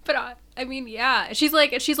 But I mean, yeah, she's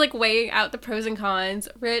like weighing out the pros and cons.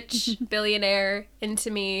 Rich, billionaire,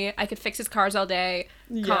 into me. I could fix his cars all day.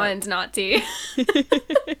 Cons, Nazi.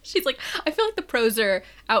 She's like, I feel like the pros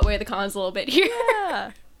outweigh the cons a little bit here.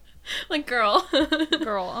 Yeah. Like, girl,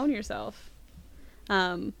 own yourself.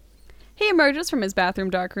 He emerges from his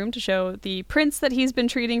bathroom darkroom to show the prints that he's been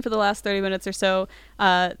treating for the last 30 minutes or so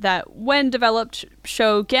that, when developed,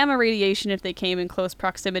 show gamma radiation if they came in close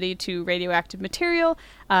proximity to radioactive material.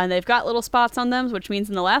 And they've got little spots on them, which means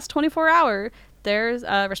in the last 24 hours,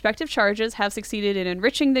 their respective charges have succeeded in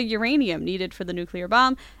enriching the uranium needed for the nuclear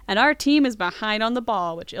bomb. And our team is behind on the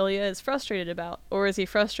ball, which Ilya is frustrated about. Or is he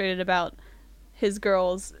frustrated about his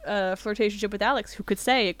girl's flirtationship with Alex? Who could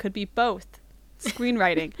say? It could be both.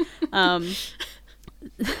 Screenwriting.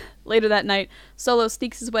 Later that night, Solo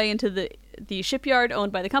sneaks his way into the shipyard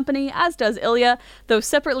owned by the company, as does Ilya, though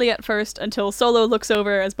separately at first, until Solo looks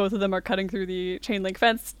over as both of them are cutting through the chain link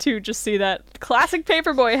fence to just see that classic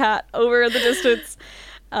paperboy hat over in the distance.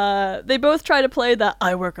 They both try to play the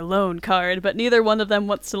I work alone card, but neither one of them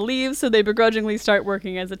wants to leave, so they begrudgingly start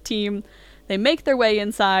working as a team. They make their way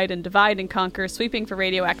inside and divide and conquer, sweeping for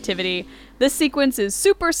radioactivity. This sequence is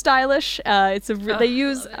super stylish. They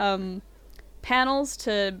use panels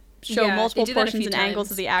to show multiple portions and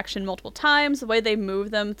angles of the action multiple times. The way they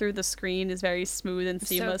move them through the screen is very smooth and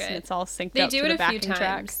seamless, and it's all synced up to the backing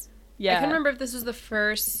track. Yeah, I can't remember if this was the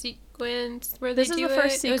first sequence where they do it. This is the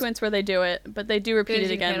first sequence where they do it, but they do repeat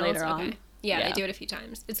it again later on. Yeah, they do it a few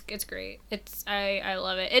times. It's great. I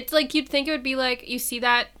love it. It's like you'd think it would be like you see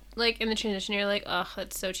that like in the transition, you're like, oh,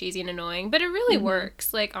 that's so cheesy and annoying, but it really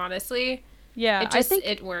works. Like, honestly, I think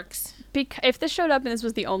it works. If this showed up and this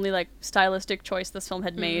was the only like stylistic choice this film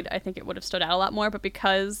had made, I think it would have stood out a lot more. But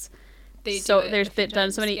because they've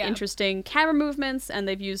done so many interesting camera movements and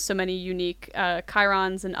they've used so many unique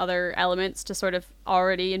chirons and other elements to sort of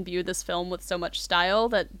already imbue this film with so much style,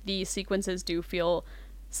 that these sequences do feel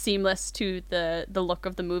seamless to the look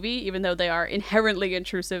of the movie, even though they are inherently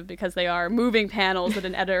intrusive because they are moving panels that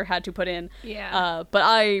an editor had to put in. But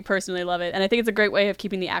I personally love it, and I think it's a great way of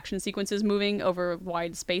keeping the action sequences moving over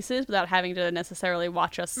wide spaces without having to necessarily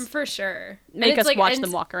watch us watch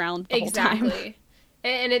them walk around the whole time.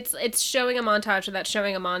 And it's showing a montage without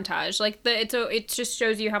showing a montage. Like it just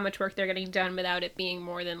shows you how much work they're getting done without it being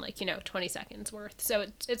more than 20 seconds worth. So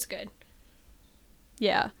it's good.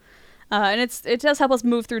 Yeah. And it does help us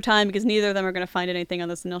move through time because neither of them are going to find anything on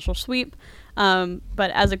this initial sweep.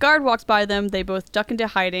 But as a guard walks by them, they both duck into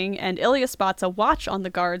hiding, and Ilya spots a watch on the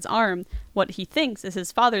guard's arm, what he thinks is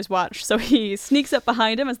his father's watch. So he sneaks up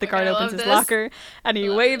behind him as the guard opens his locker, and he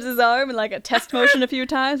waves his arm in like a test motion a few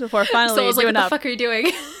times before finally doing like, what the fuck are you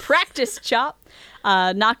doing? Practice chop,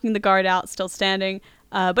 knocking the guard out, still standing.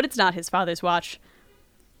 But it's not his father's watch.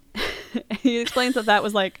 He explains that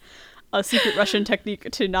was like a secret Russian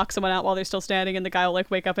technique to knock someone out while they're still standing, and the guy will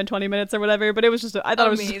like wake up in 20 minutes or whatever. But it was just, I thought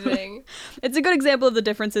amazing. It was just, it's a good example of the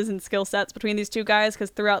differences in skill sets between these two guys, because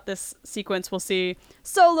throughout this sequence we'll see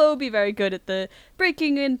Solo be very good at the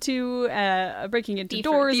breaking into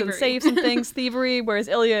doors and safes and things, thievery, whereas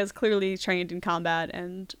Ilya is clearly trained in combat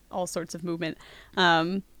and all sorts of movement.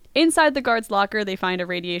 Inside the guard's locker, they find a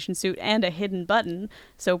radiation suit and a hidden button.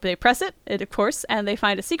 So they press it, of course, and they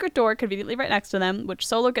find a secret door conveniently right next to them, which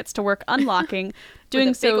Solo gets to work unlocking,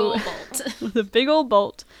 doing so with a big old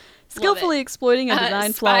bolt, skillfully exploiting a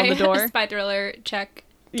design flaw in the door. Spy thriller, check.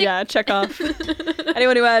 Yeah, check off.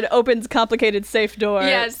 Anyone who opens complicated safe door,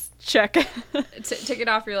 check. Tick it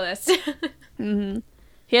off your list. Mm-hmm.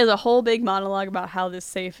 He has a whole big monologue about how this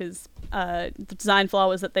safe is, the design flaw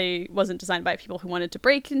was that they wasn't designed by people who wanted to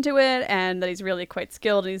break into it, and that he's really quite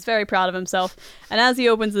skilled, and he's very proud of himself. And as he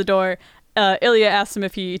opens the door, Ilya asks him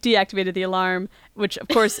if he deactivated the alarm, which of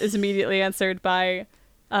course is immediately answered by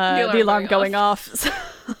the alarm going off. So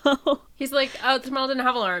he's like, oh, the mall didn't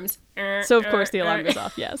have alarms. So of course the alarm goes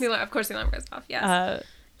off, yes. Of course the alarm goes off, yes.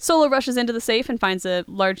 Solo rushes into the safe and finds it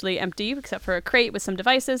largely empty, except for a crate with some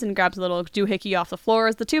devices, and grabs a little doohickey off the floor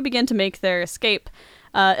as the two begin to make their escape.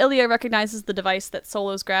 Ilya recognizes the device that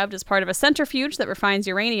Solo's grabbed as part of a centrifuge that refines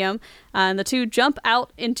uranium, and the two jump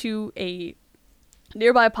out into a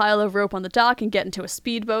nearby pile of rope on the dock and get into a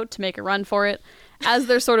speedboat to make a run for it. As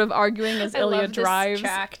they're sort of arguing as Ilya drives,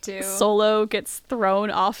 Solo gets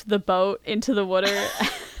thrown off the boat into the water.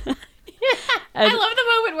 I love the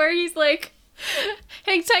moment where he's like,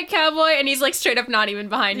 hang tight, cowboy, and he's like straight up not even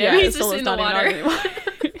behind him. He's just in the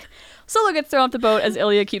water. Solo gets thrown off the boat as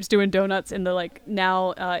Ilya keeps doing donuts in the like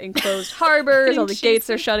now enclosed harbor as all the gates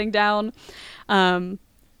are shutting down.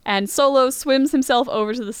 And Solo swims himself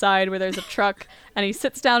over to the side where there's a truck, and he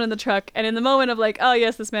sits down in the truck, and in the moment of like, oh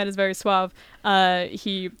yes, this man is very suave,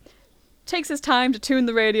 he takes his time to tune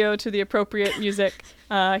the radio to the appropriate music.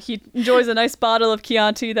 He enjoys a nice bottle of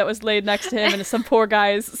Chianti that was laid next to him and some poor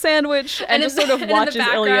guy's sandwich, and just sort of watches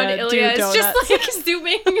Ilya do donuts. Is just like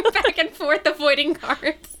zooming back and forth, avoiding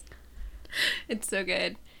cars. It's so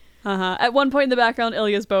good. At one point in the background,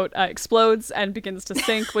 Ilya's boat explodes and begins to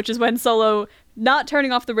sink, which is when Solo, not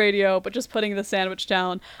turning off the radio, but just putting the sandwich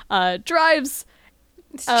down, drives,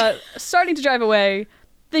 starting to drive away,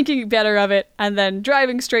 thinking better of it, and then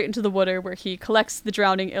driving straight into the water where he collects the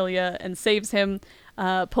drowning Ilya and saves him,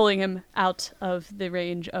 pulling him out of the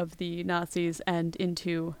range of the Nazis and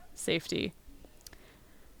into safety.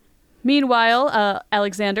 Meanwhile,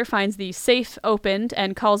 Alexander finds the safe opened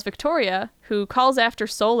and calls Victoria, who calls after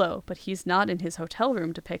Solo, but he's not in his hotel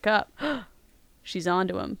room to pick up. She's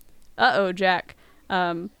onto him. Uh-oh, Jack.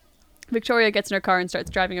 Victoria gets in her car and starts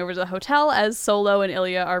driving over to the hotel as Solo and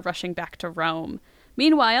Ilya are rushing back to Rome.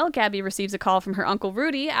 Meanwhile, Gabby receives a call from her Uncle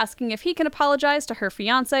Rudy asking if he can apologize to her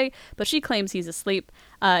fiancé, but she claims he's asleep.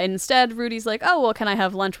 Instead, Rudy's like, oh, well, can I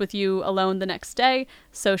have lunch with you alone the next day?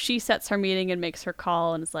 So she sets her meeting and makes her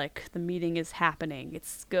call and is like, the meeting is happening.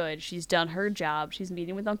 It's good. She's done her job. She's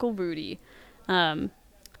meeting with Uncle Rudy.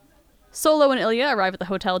 Solo and Ilya arrive at the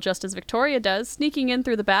hotel just as Victoria does, sneaking in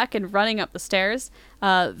through the back and running up the stairs.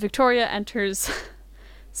 Victoria enters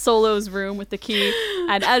Solo's room with the key,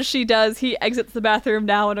 and as she does, he exits the bathroom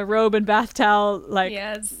now in a robe and bath towel, like,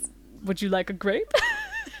 yes. Would you like a grape?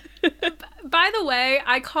 By the way,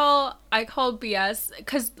 I call BS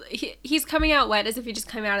because he's coming out wet as if he just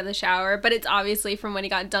came out of the shower, but it's obviously from when he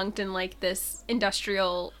got dunked in like this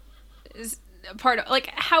industrial part of,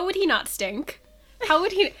 like, how would he not stink? How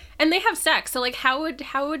would he? And they have sex, so like how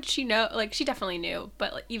would she know? Like, she definitely knew,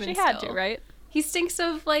 but like, even she had to, right? He stinks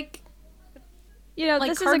of like, you know, like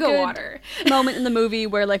this is a good water. moment in the movie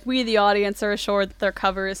where like we, the audience, are assured that their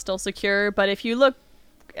cover is still secure, but if you look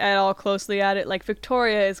at all closely at it, like,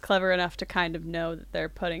 Victoria is clever enough to kind of know that they're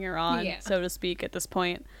putting her on, so to speak, at this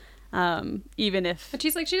point. Even if... But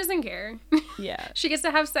she's like, she doesn't care. Yeah. She gets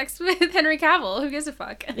to have sex with Henry Cavill. Who gives a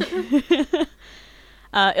fuck?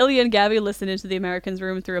 Ilya and Gabby listen into the Americans'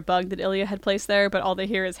 room through a bug that Ilya had placed there, but all they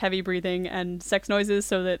hear is heavy breathing and sex noises,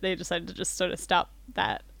 so that they decided to just sort of stop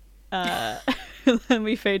that. Then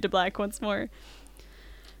we fade to black once more.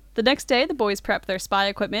 The next day, the boys prep their spy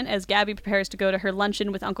equipment as Gabby prepares to go to her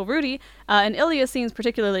luncheon with Uncle Rudy, and Ilya seems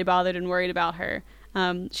particularly bothered and worried about her.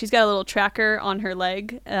 She's got a little tracker on her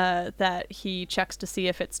leg that he checks to see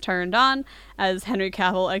if it's turned on as Henry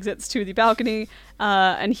Cavill exits to the balcony,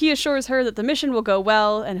 and he assures her that the mission will go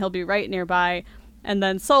well and he'll be right nearby. And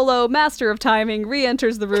then Solo, master of timing,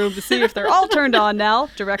 re-enters the room to see if they're all turned on now,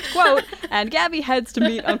 direct quote, and Gabby heads to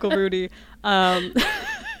meet Uncle Rudy. I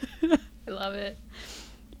love it.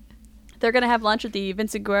 They're going to have lunch at the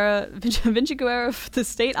Vinci Guerra of the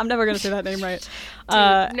State. I'm never going to say that name right.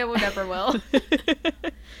 Dude, no one ever will.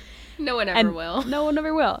 No one ever will. No one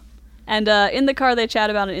ever will. And in the car, they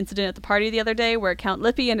chat about an incident at the party the other day where Count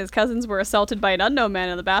Lippy and his cousins were assaulted by an unknown man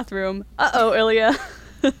in the bathroom. Uh-oh, Ilya.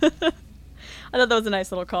 I thought that was a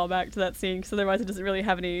nice little callback to that scene, because otherwise it doesn't really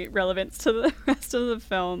have any relevance to the rest of the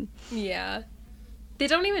film. Yeah. They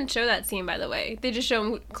don't even show that scene, by the way. They just show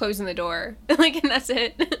him closing the door. Like, and that's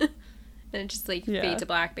it. And it just, like, fade to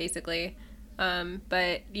black, basically.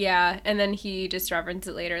 But, yeah. And then he just references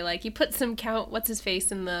it later. Like, he put some Count What's-His-Face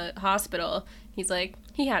in the hospital. He's like,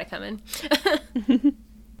 he had it coming.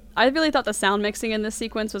 I really thought the sound mixing in this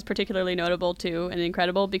sequence was particularly notable, too, and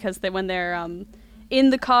incredible, because when they're in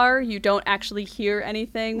the car, you don't actually hear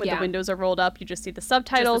anything. When the windows are rolled up, you just see the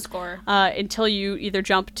subtitles. Just the score. Until you either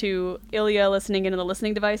jump to Ilya listening into the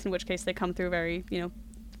listening device, in which case they come through very,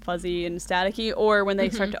 fuzzy and staticky, or when they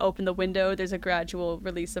start to open the window, there's a gradual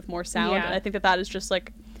release of more sound. And I think that is just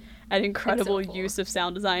like an incredible use of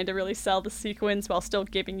sound design to really sell the sequence while still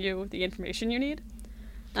giving you the information you need.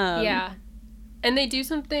 And they do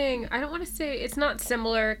something, I don't want to say, it's not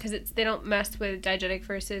similar, because they don't mess with diegetic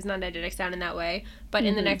versus non-diegetic sound in that way, but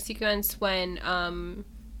in the next sequence when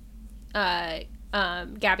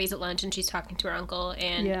Gabby's at lunch and she's talking to her uncle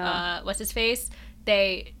and what's his face,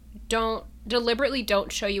 they deliberately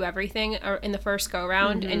don't show you everything in the first go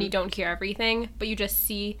round, and you don't hear everything, but you just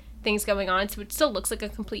see things going on, so it still looks like a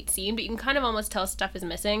complete scene, but you can kind of almost tell stuff is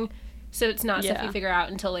missing, so it's not stuff you figure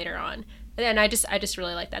out until later on. And I just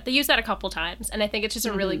really like that. They use that a couple times, and I think it's just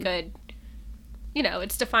a really good,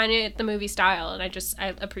 it's defining the movie style, and I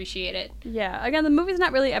appreciate it. Yeah, again, the movie's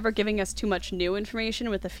not really ever giving us too much new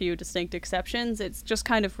information, with a few distinct exceptions. It's just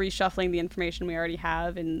kind of reshuffling the information we already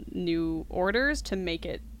have in new orders to make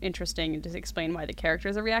it interesting and to explain why the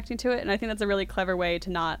characters are reacting to it, and I think that's a really clever way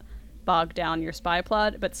to not bog down your spy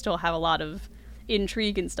plot, but still have a lot of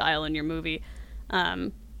intrigue and style in your movie.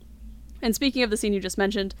 And speaking of the scene you just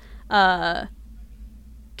mentioned,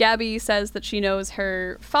 Gabby says that she knows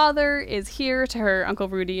her father is here, to her Uncle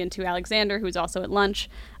Rudy and to Alexander, who's also at lunch.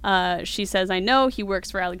 She says, I know he works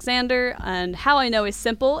for Alexander, and how I know is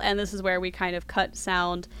simple, and this is where we kind of cut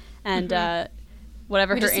sound, and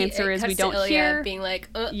whatever her answer is, we don't hear. Being like,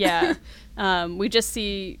 Yeah. We just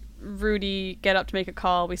see Rudy get up to make a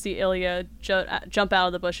call. We see Ilya jump out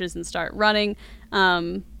of the bushes and start running.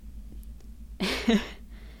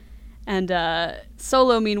 And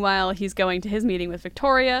Solo, meanwhile, he's going to his meeting with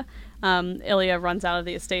Victoria. Ilya runs out of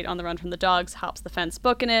the estate on the run from the dogs, hops the fence,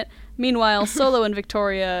 booking it. Meanwhile, Solo and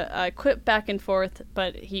Victoria quip back and forth,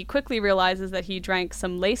 but he quickly realizes that he drank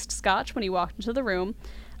some laced scotch when he walked into the room.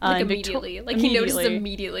 Immediately. He notices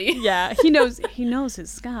immediately. Yeah, he knows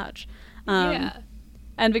his scotch.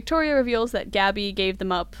 And Victoria reveals that Gabby gave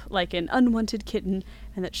them up like an unwanted kitten,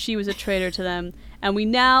 and that she was a traitor to them. And we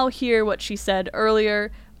now hear what she said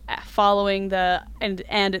earlier, following the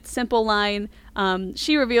and it's simple line.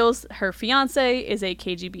 She reveals her fiance is a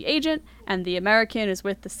KGB agent, and the American is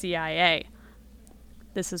with the CIA.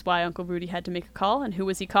 This is why Uncle Rudy had to make a call, and who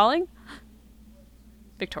was he calling?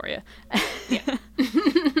 Victoria. Yeah.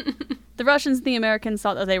 The Russians and the Americans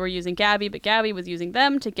thought that they were using Gabby, but Gabby was using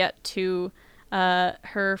them to get to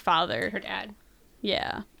her father. Her dad.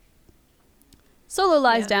 Yeah. Solo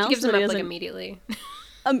lies down. She gives him up immediately.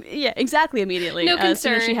 Yeah, exactly immediately. No concern. As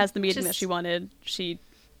soon as she has the meeting that she wanted, she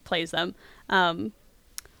plays them.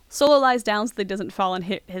 Solo lies down so that he doesn't fall and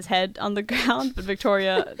hit his head on the ground, but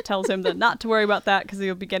Victoria tells him that not to worry about that because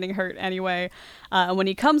he'll be getting hurt anyway. And when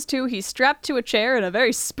he comes to, he's strapped to a chair in a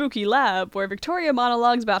very spooky lab where Victoria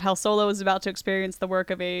monologues about how Solo is about to experience the work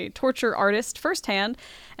of a torture artist firsthand,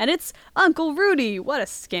 and it's Uncle Rudy. What a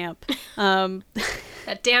scamp.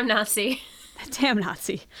 That damn Nazi. That damn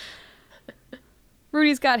Nazi.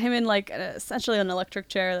 Rudy's got him in essentially an electric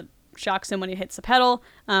chair that shocks him when he hits the pedal.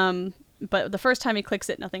 But the first time he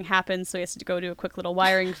clicks it, nothing happens, so he has to go do a quick little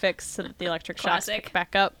wiring fix so that the electric shocks pick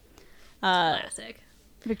back up. Classic.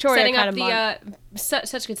 Victoria setting up the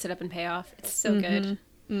such good setup and payoff. It's so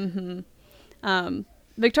good.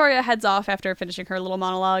 Victoria heads off after finishing her little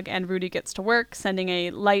monologue, and Rudy gets to work, sending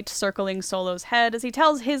a light circling Solo's head as he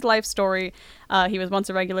tells his life story. He was once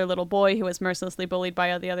a regular little boy who was mercilessly bullied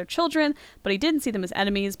by the other children, but he didn't see them as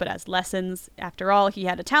enemies, but as lessons. After all, he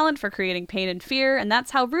had a talent for creating pain and fear, and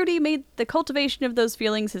that's how Rudy made the cultivation of those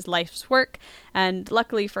feelings his life's work. And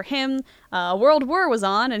luckily for him, a world war was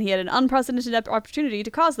on, and he had an unprecedented opportunity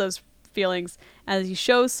to cause those feelings as he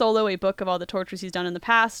shows Solo a book of all the tortures he's done in the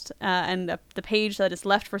past, and the page that is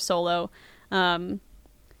left for Solo.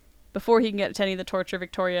 Before he can get to any of the torture,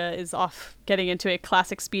 Victoria is off getting into a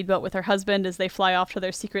classic speedboat with her husband as they fly off to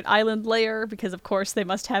their secret island lair, because of course they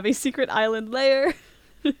must have a secret island lair.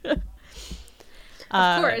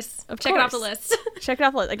 Of course. Check it off the list. Check it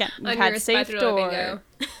off the list. Again, we've had safe door,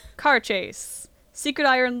 car chase, secret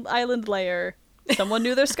island lair. Someone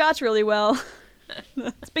knew their scotch really well.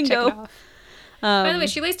 That's bingo. By the way,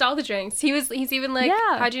 she laced all the drinks. He's even like,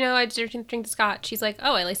 how'd you know I drink the scotch? She's like,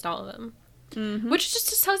 oh, I laced all of them. Mm-hmm. Which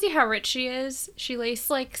just tells you how rich she is. She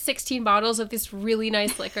laced 16 bottles of this really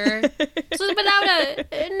nice liquor. So without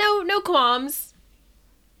no qualms.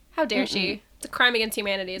 How dare she? It's a crime against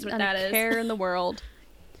humanity is what that is. Care in the world.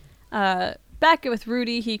 Back with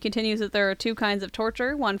Rudy, he continues that there are two kinds of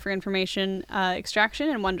torture, one for information extraction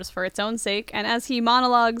and one just for its own sake. And as he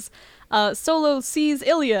monologues, Solo sees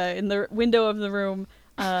Ilya in the window of the room.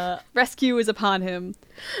 Rescue is upon him.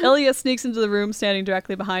 Ilya sneaks into the room, standing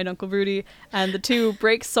directly behind Uncle Rudy, and the two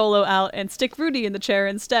break Solo out and stick Rudy in the chair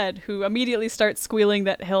instead, who immediately starts squealing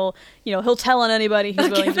that he'll tell on anybody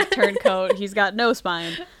who's willing to turncoat. He's got no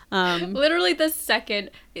spine. Literally the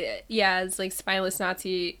second, it's like spineless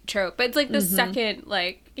Nazi trope, but it's like the second,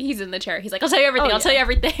 he's in the chair. He's like, I'll tell you everything. I'll tell you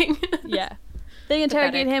everything. Yeah. They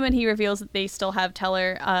interrogate him, and he reveals that they still have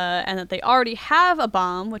Teller, and that they already have a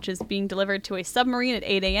bomb, which is being delivered to a submarine at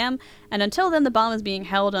 8 a.m. And until then, the bomb is being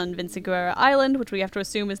held on Vinciguerra Island, which we have to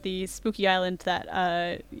assume is the spooky island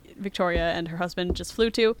that Victoria and her husband just flew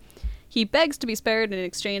to. He begs to be spared in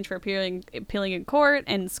exchange for appearing in court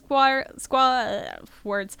and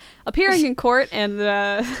appearing in court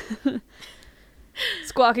and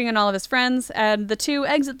squawking on all of his friends. And the two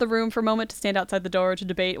exit the room for a moment to stand outside the door to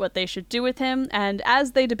debate what they should do with him. And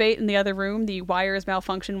as they debate in the other room, the wires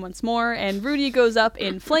malfunction once more, and Rudy goes up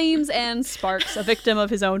in flames and sparks, a victim of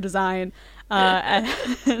his own design. And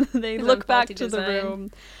they look back to the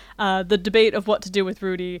room. The debate of what to do with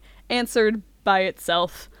Rudy answered by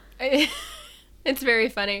itself. It's very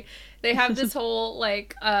funny. They have this whole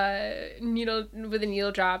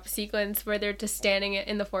needle drop sequence where they're just standing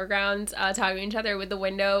in the foreground talking to each other with the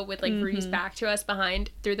window with Rudy's back to us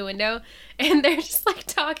behind through the window, and they're just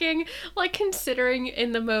talking, considering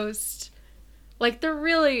in the most they're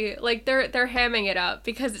really they're hamming it up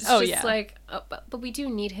because it's but we do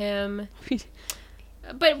need him.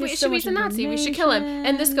 But he's a Nazi. We should kill him.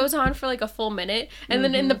 And this goes on for a full minute. And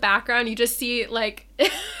then in the background, you just see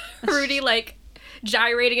Rudy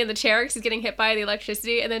gyrating in the chair because he's getting hit by the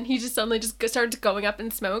electricity. And then he just suddenly starts going up in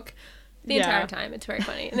smoke the entire time. It's very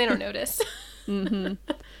funny. And they don't notice.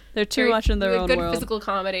 They're too much in their own good world. Good physical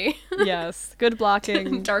comedy. Yes. Good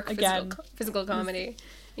blocking. Dark physical comedy.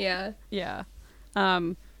 Yeah. Yeah.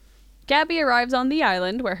 Gabby arrives on the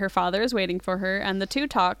island where her father is waiting for her, and the two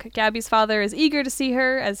talk. Gabby's father is eager to see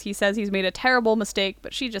her, as he says he's made a terrible mistake,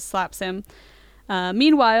 but she just slaps him.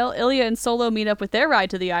 Meanwhile, Ilya and Solo meet up with their ride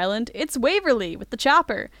to the island. It's Waverly with the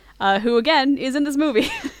chopper, who, again, is in this movie.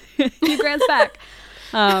 Hugh Grant's back.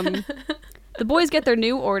 The boys get their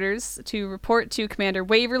new orders to report to Commander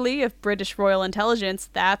Waverly of British Royal Intelligence.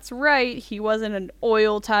 That's right, he wasn't an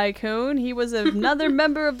oil tycoon. He was another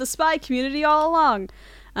member of the spy community all along.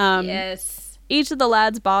 Yes. Each of the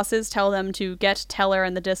lads' bosses tell them to get Teller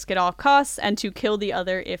and the disc at all costs and to kill the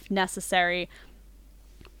other if necessary.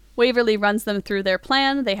 Waverly runs them through their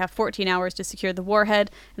plan. They have 14 hours to secure the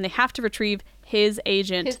warhead, and they have to retrieve his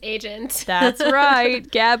agent. His agent. That's right.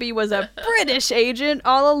 Gabby was a British agent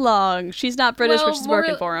all along. She's not British, but she's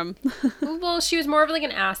working for him. Well, she was more of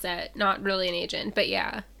an asset, not really an agent. But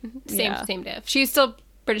yeah, same diff. She's still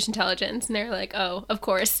British intelligence, and they're like, oh, of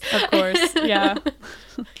course. Of course, yeah.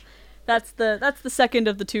 That's the second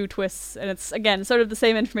of the two twists, and it's, again, sort of the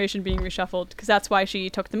same information being reshuffled, because that's why she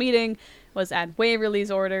took the meeting, was at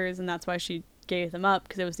Waverly's orders, and that's why she gave them up,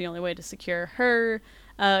 because it was the only way to secure her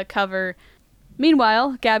cover.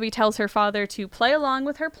 Meanwhile, Gabby tells her father to play along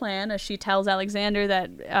with her plan, as she tells Alexander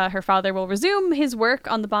that her father will resume his work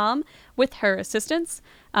on the bomb with her assistance.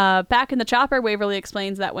 Back in the chopper, Waverly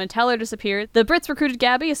explains that when Teller disappeared, the Brits recruited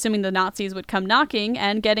Gabby, assuming the Nazis would come knocking,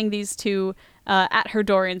 and getting these two at her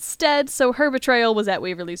door instead, so her betrayal was at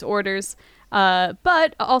Waverly's orders.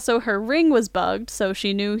 But also her ring was bugged, so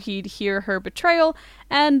she knew he'd hear her betrayal,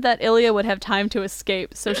 and that Ilya would have time to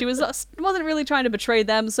escape. So she wasn't really trying to betray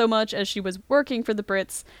them so much as she was working for the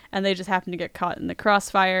Brits, and they just happened to get caught in the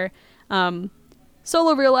crossfire.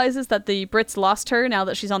 Solo realizes that the Brits lost her now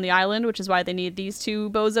that she's on the island, which is why they need these two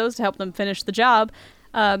bozos to help them finish the job.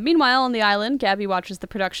 Meanwhile, on the island, Gabby watches the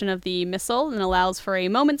production of the missile and allows for a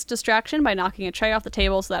moment's distraction by knocking a tray off the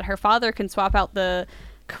table so that her father can swap out the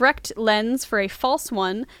correct lens for a false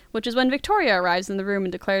one, which is when Victoria arrives in the room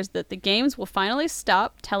and declares that the games will finally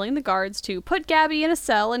stop, telling the guards to put Gabby in a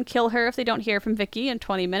cell and kill her if they don't hear from Vicky in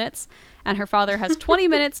 20 minutes. And her father has 20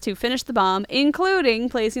 minutes to finish the bomb, including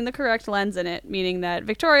placing the correct lens in it, meaning that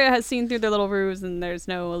Victoria has seen through their little ruse and there's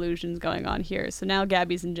no illusions going on here. So now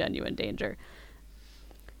Gabby's in genuine danger.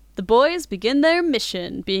 The boys begin their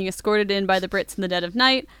mission, being escorted in by the Brits in the dead of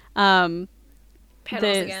night.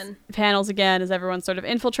 Panels again as everyone's sort of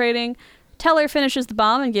infiltrating. Teller finishes the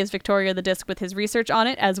bomb and gives Victoria the disc with his research on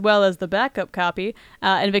it, as well as the backup copy.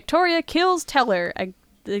 And Victoria kills Teller.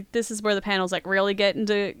 This is where the panels really get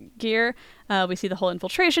into gear. We see the whole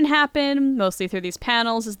infiltration happen, mostly through these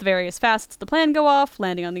panels as the various facets of the plan go off,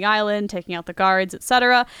 landing on the island, taking out the guards,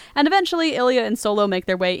 etc. And eventually Ilya and Solo make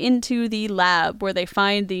their way into the lab, where they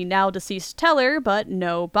find the now deceased Teller, but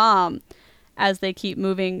no bomb. As they keep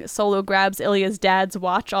moving, Solo grabs Ilya's dad's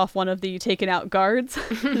watch off one of the taken out guards.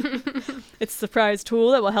 It's a surprise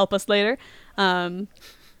tool that will help us later.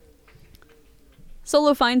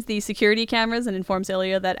 Solo finds the security cameras and informs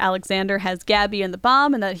Ilya that Alexander has Gabby and the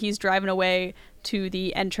bomb and that he's driving away to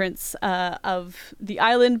the entrance of the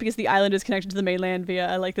island because the island is connected to the mainland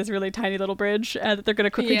via like this really tiny little bridge that they're going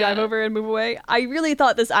to quickly drive over and move away. I really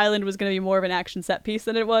thought this island was going to be more of an action set piece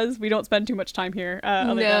than it was. We don't spend too much time here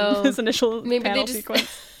other than this initial panel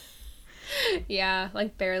sequence. Yeah,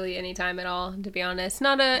 like barely any time at all, to be honest.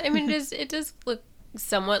 It does look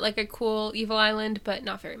somewhat like a cool evil island, but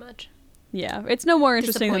not very much. Yeah, it's no more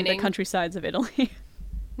interesting than the countrysides of Italy.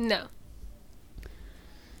 No.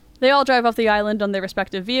 They all drive off the island on their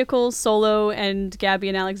respective vehicles, Solo and Gabby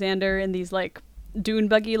and Alexander in these like dune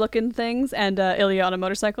buggy looking things, and Ilya on a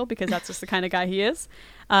motorcycle because that's just the kind of guy he is.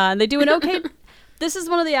 And they do an okay... This is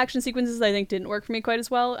one of the action sequences I think didn't work for me quite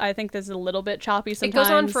as well. I think this is a little bit choppy sometimes. It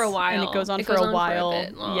goes on for a while. And it goes on for a while. For a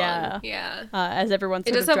bit long. Yeah. As everyone's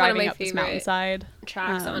sort of driving up this mountainside.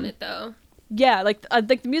 Tracks on it though. Yeah, like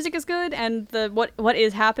the music is good and the what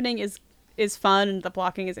is happening is fun and the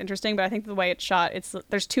blocking is interesting, but I think the way it's shot,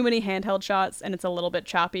 there's too many handheld shots and it's a little bit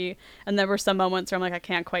choppy. And there were some moments where I'm like, I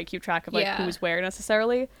can't quite keep track of like who's where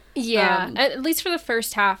necessarily. Yeah, at least for the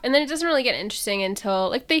first half. And then it doesn't really get interesting until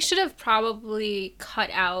like they should have probably cut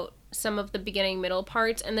out some of the beginning middle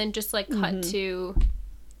parts and then just like cut to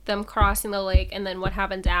them crossing the lake and then what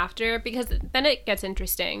happens after, because then it gets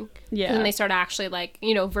interesting. Yeah. And then they start actually like,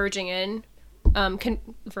 verging in.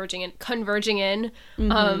 Converging in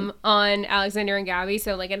on Alexander and Gabby,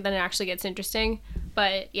 so like then it actually gets interesting.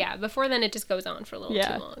 But yeah, before then it just goes on for a little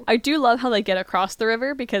too long. I do love how they get across the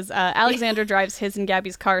river because Alexander drives his and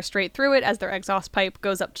Gabby's car straight through it as their exhaust pipe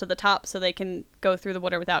goes up to the top so they can go through the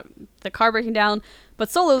water without the car breaking down. But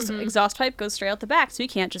Solo's exhaust pipe goes straight out the back, so you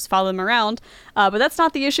can't just follow him around. But that's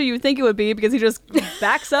not the issue you would think it would be because he just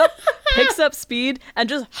backs up, picks up speed, and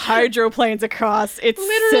just hydroplanes across. It's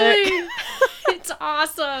sick. It's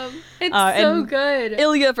awesome. It's so good.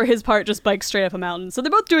 Ilya, for his part, just bikes straight up a mountain. So they're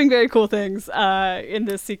both doing very cool things in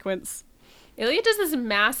this sequence. Ilya does this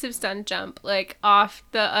massive stunt jump, like off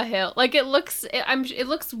a hill. Like it looks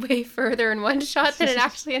way further in one shot than it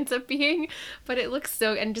actually ends up being, but it looks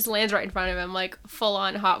so, and just lands right in front of him, like full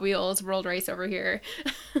on Hot Wheels world race over here.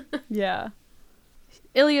 Yeah.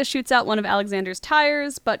 Ilya shoots out one of Alexander's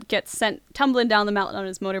tires, but gets sent tumbling down the mountain on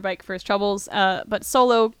his motorbike for his troubles. But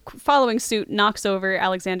Solo, following suit, knocks over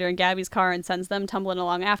Alexander and Gabby's car and sends them tumbling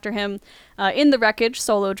along after him. In the wreckage,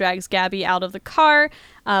 Solo drags Gabby out of the car,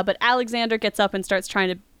 but Alexander gets up and starts trying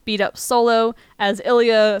to beat up Solo as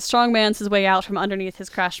Ilya strongmans his way out from underneath his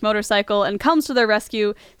crashed motorcycle and comes to their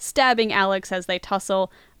rescue, stabbing Alex as they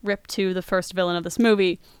tussle. Rip to the first villain of this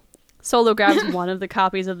movie. Solo grabs one of the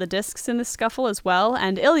copies of the discs in this scuffle as well,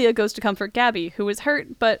 and Ilya goes to comfort Gabby, who is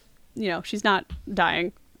hurt, but, she's not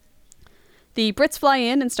dying. The Brits fly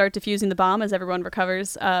in and start defusing the bomb as everyone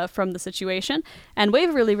recovers from the situation, and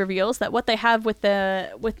Waverly reveals that what they have with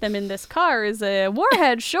them in this car is a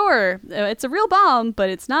warhead, sure. It's a real bomb, but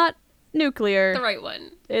it's not nuclear. The right one.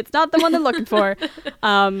 It's not the one they're looking for.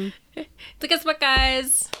 Guess what,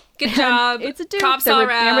 guys? Good job. It's a dupe. Props all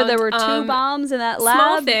around. Remember, there were two bombs in that lab?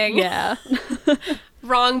 Small thing. Yeah.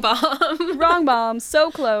 Wrong bomb. Wrong bomb.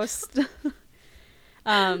 So close.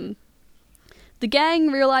 The gang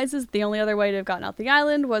realizes the only other way to have gotten out the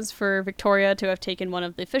island was for Victoria to have taken one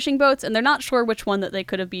of the fishing boats, and they're not sure which one that they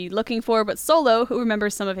could have been looking for, but Solo, who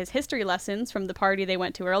remembers some of his history lessons from the party they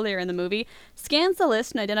went to earlier in the movie, scans the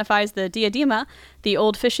list and identifies the Diadema, the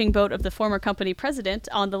old fishing boat of the former company president,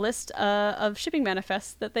 on the list of shipping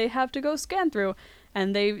manifests that they have to go scan through.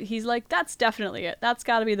 And he's like, that's definitely it. That's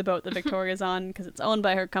got to be the boat that Victoria's on, because it's owned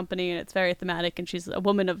by her company, and it's very thematic, and she's a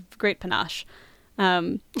woman of great panache.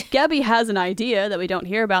 Gabby has an idea that we don't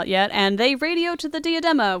hear about yet, and they radio to the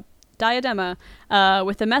Diadema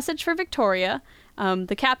with a message for Victoria.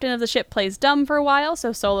 The captain of the ship plays dumb for a while,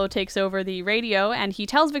 so Solo takes over the radio, and he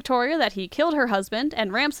tells Victoria that he killed her husband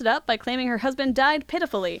and ramps it up by claiming her husband died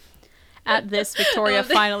pitifully. At this, Victoria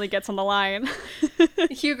finally gets on the line.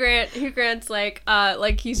 Hugh Grant's like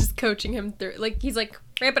he's just coaching him through, like he's like,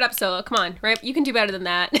 ramp it up, Solo, come on, ramp, you can do better than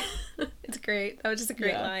that. It's great. That was just a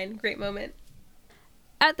great line, great moment.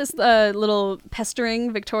 At this little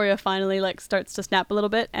pestering, Victoria finally starts to snap a little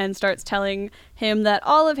bit and starts telling him that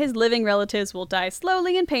all of his living relatives will die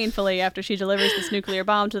slowly and painfully after she delivers this nuclear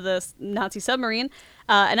bomb to the Nazi submarine.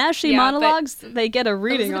 And as she monologues, they get a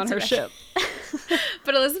reading on her ship.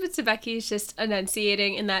 But Elizabeth Debicki is just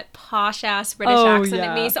enunciating in that posh-ass British accent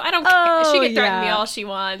at me, so I don't care. She can threaten me all she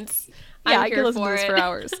wants. Yeah, I can listen to this for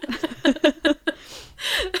hours.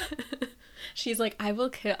 She's like, I will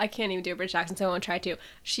kill, I can't even do a British accent, so I won't try to.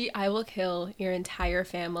 I will kill your entire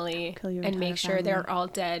family and make sure they're all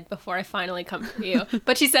dead before I finally come for you.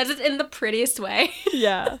 But she says it in the prettiest way.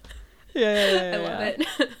 Yeah. Yeah. I love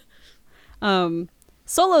it.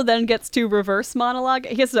 Solo then gets to reverse monologue.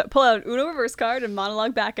 He has to pull out an Uno reverse card and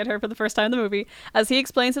monologue back at her for the first time in the movie as he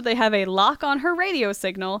explains that they have a lock on her radio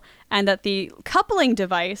signal and that the coupling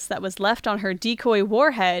device that was left on her decoy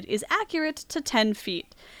warhead is accurate to 10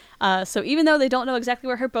 feet. So even though they don't know exactly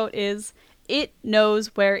where her boat is, it knows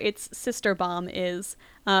where its sister bomb is.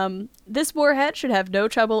 This warhead should have no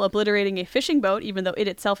trouble obliterating a fishing boat, even though it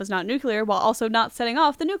itself is not nuclear, while also not setting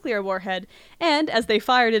off the nuclear warhead. And, as they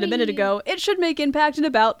fired it a minute ago, it should make impact in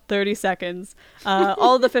about 30 seconds.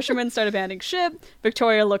 All the fishermen start abandoning ship,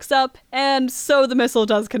 Victoria looks up, and so the missile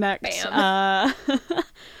does connect. Bam.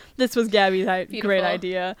 This was Gabby's great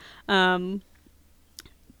idea.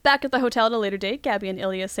 Back at the hotel at a later date, Gabby and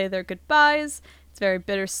Ilya say their goodbyes. It's very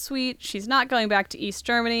bittersweet. She's not going back to East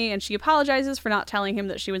Germany, and she apologizes for not telling him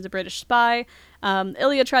that she was a British spy.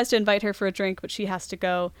 Ilya tries to invite her for a drink, but she has to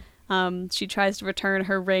go. She tries to return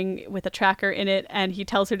her ring with a tracker in it, and he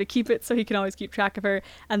tells her to keep it so he can always keep track of her.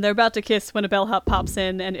 And they're about to kiss when a bellhop pops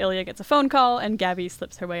in, and Ilya gets a phone call, and Gabby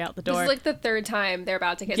slips her way out the door. This is like the third time they're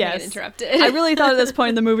about to kiss and get interrupted. I really thought at this point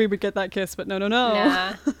in the movie we'd get that kiss, but no.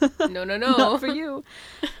 Nah. No. Not for you.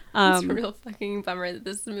 It's a real fucking bummer that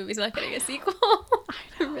this movie's not getting a sequel.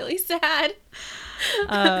 I'm really sad.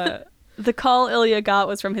 The call Ilya got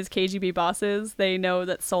was from his KGB bosses. They know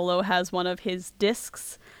that Solo has one of his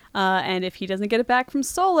discs, and if he doesn't get it back from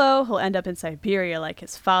Solo, he'll end up in Siberia like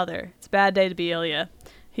his father. It's a bad day to be Ilya.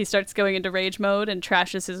 He starts going into rage mode and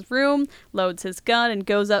trashes his room, loads his gun, and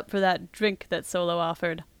goes up for that drink that Solo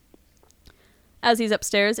offered. As he's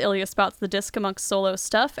upstairs, Ilya spots the disc amongst Solo's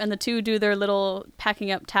stuff, and the two do their little packing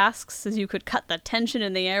up tasks, as you could cut the tension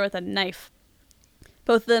in the air with a knife.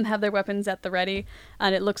 Both of them have their weapons at the ready,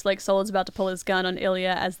 and it looks like Solo's about to pull his gun on Ilya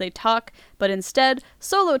as they talk, but instead,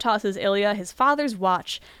 Solo tosses Ilya his father's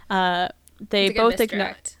watch. They both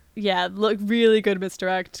ignore. Yeah, look, really good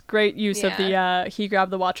misdirect. Great use of the he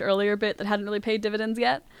grabbed the watch earlier bit that hadn't really paid dividends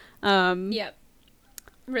yet. Yep.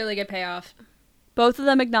 Really good payoff. Both of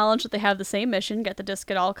them acknowledge that they have the same mission, get the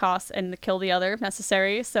disc at all costs and kill the other if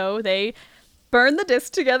necessary, so they burn the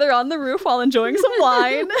disc together on the roof while enjoying some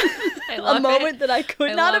wine. A moment that I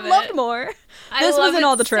could not have loved more. This was in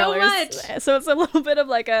all the trailers, so it's a little bit of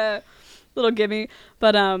like a little gimme,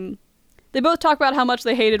 but they both talk about how much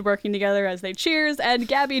they hated working together as they cheers, and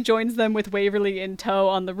Gabby joins them with Waverly in tow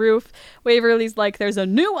on the roof. Waverly's like, there's a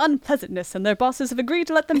new unpleasantness, and their bosses have agreed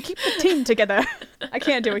to let them keep the team together. I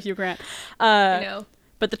can't do a Hugh Grant. I know.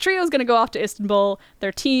 But the trio's going to go off to Istanbul.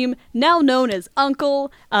 Their team, now known as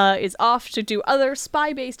U.N.C.L.E, is off to do other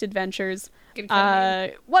spy-based adventures.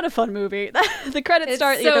 What a fun movie. The credits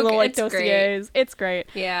start either little like dossiers. Great. It's great.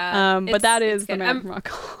 Yeah. But that is the man from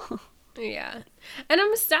U.N.C.L.E. Yeah. And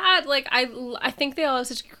I'm sad. Like, I think they all have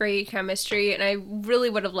such great chemistry, and I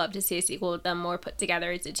really would have loved to see a sequel with them more put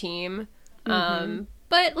together as a team.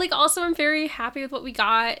 But, like, also I'm very happy with what we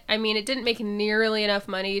got. I mean, it didn't make nearly enough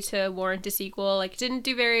money to warrant a sequel. Like, it didn't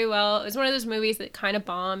do very well. It was one of those movies that kind of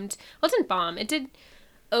bombed. Well, it didn't bomb. It did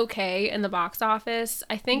okay in the box office.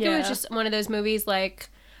 I think it was just one of those movies, like...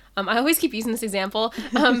 I always keep using this example,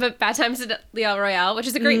 but Bad Times at the El Royale, which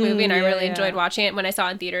is a great movie, and I really enjoyed watching it when I saw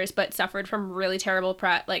it in theaters, but suffered from really terrible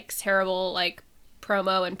terrible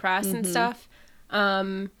promo and press and stuff.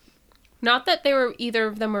 Not that either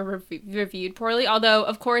of them were reviewed poorly, although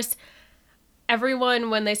of course everyone,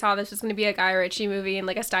 when they saw this was going to be a Guy Ritchie movie and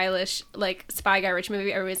like a stylish spy Guy Ritchie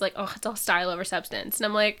movie, everybody's like, oh, it's all style over substance, and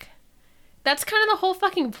I'm like, that's kind of the whole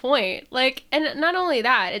fucking point. Like, and not only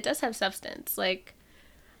that, it does have substance. Like.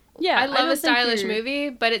 Yeah, I love a stylish movie,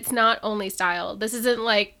 but it's not only style. This isn't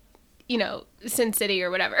like, Sin City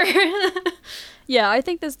or whatever. Yeah, I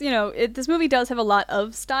think this, this movie does have a lot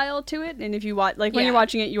of style to it, and if you watch, when you're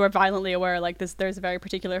watching it, you are violently aware, there's a very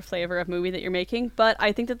particular flavor of movie that you're making, but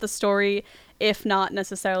I think that the story, if not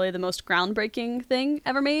necessarily the most groundbreaking thing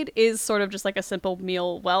ever made, is sort of just like a simple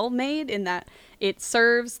meal well made, in that it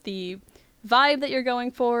serves the vibe that you're going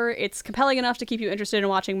for. It's compelling enough to keep you interested in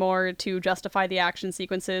watching more, to justify the action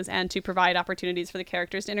sequences, and to provide opportunities for the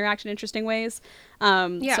characters to interact in interesting ways. So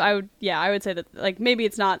I would say that maybe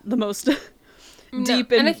it's not the most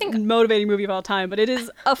deep and I think motivating movie of all time, but it is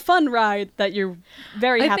a fun ride that you're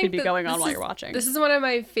very happy to be going on while you're watching. This is one of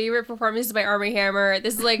my favorite performances by Armie Hammer.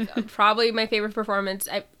 This is probably my favorite performance.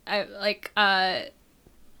 Probably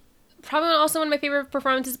also one of my favorite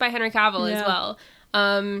performances by Henry Cavill as well.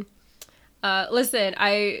 Listen,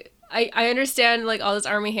 I I understand like all this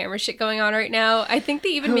Army Hammer shit going on right now. I think they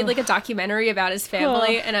even made like a documentary about his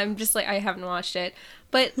family, and I'm just like, I haven't watched it,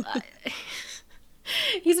 but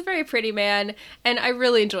he's a very pretty man, and I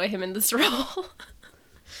really enjoy him in this role.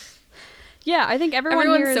 Yeah, I think everyone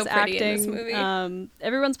here is so pretty acting. in this movie.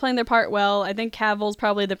 Everyone's playing their part well. I think Cavill's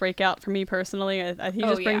probably the breakout for me personally. He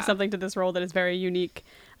just brings something to this role that is very unique.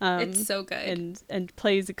 It's so good. And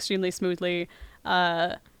plays extremely smoothly.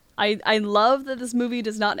 I love that this movie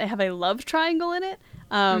does not have a love triangle in it.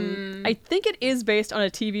 I think it is based on a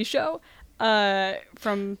TV show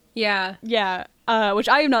which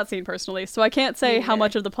I have not seen personally, so I can't say how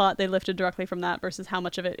much of the plot they lifted directly from that versus how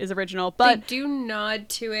much of it is original. But they do nod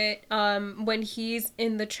to it when he's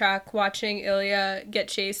in the truck watching Ilya get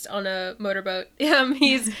chased on a motorboat.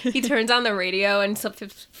 He turns on the radio and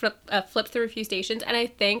flips through a few stations, and I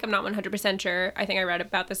think, I'm not 100% sure, I think I read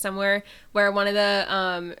about this somewhere, where one of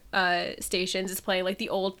the stations is playing like the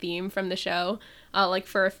old theme from the show, like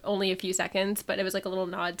for only a few seconds, but it was like a little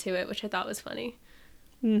nod to it, which I thought was funny.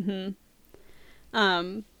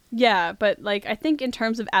 Yeah, but like I think in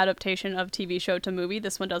terms of adaptation of TV show to movie,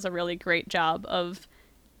 this one does a really great job of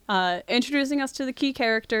introducing us to the key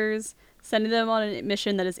characters, sending them on a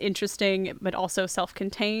mission that is interesting but also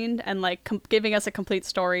self-contained, and like giving us a complete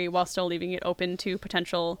story while still leaving it open to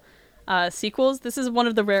potential sequels. This is one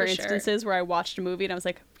of the rare instances where I watched a movie and I was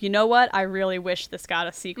like, you know what? I really wish this got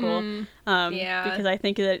a sequel. Because I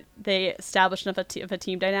think that they established enough of a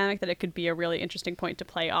team dynamic that it could be a really interesting point to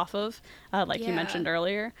play off of, you mentioned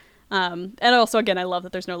earlier. And also, again, I love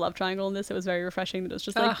that there's no love triangle in this. It was very refreshing that it was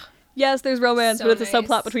just like, yes, there's romance, but it's a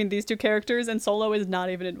subplot between these two characters, and Solo is not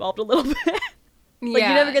even involved a little bit. You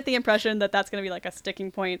never get the impression that that's going to be like a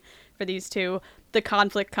sticking point for these two. The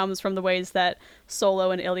conflict comes from the ways that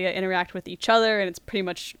Solo and Ilya interact with each other, and it's pretty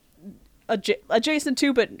much adjacent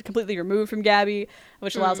to but completely removed from Gabby,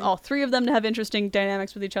 which allows all three of them to have interesting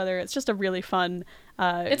dynamics with each other. It's just a really fun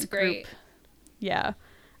it's great group. Yeah.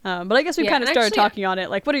 But I guess we kind of started talking on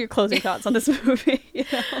it. Like, what are your closing thoughts on this movie? You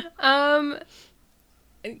know?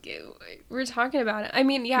 We're talking about it. I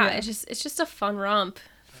mean, it's just a fun romp.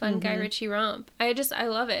 Fun Guy Ritchie romp. I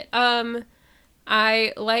love it.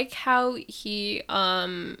 I like how he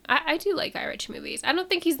I do like Guy Ritchie movies. I don't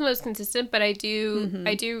think he's the most consistent, but I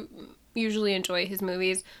do usually enjoy his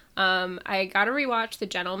movies. I got to rewatch The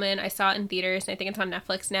Gentleman. I saw it in theaters, and I think it's on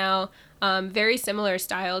Netflix now. Very similar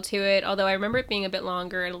style to it, although I remember it being a bit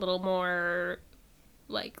longer and a little more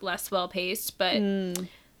like less well paced, but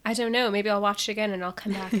I don't know. Maybe I'll watch it again and I'll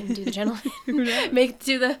come back and do The Gentleman.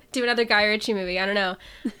 do another Guy Ritchie movie. I don't know.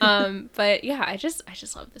 But yeah, I just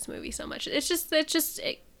love this movie so much.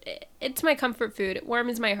 It's my comfort food. It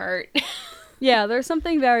warms my heart. Yeah, there's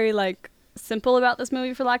something very like simple about this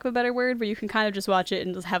movie, for lack of a better word, where you can kind of just watch it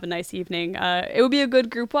and just have a nice evening. It would be a good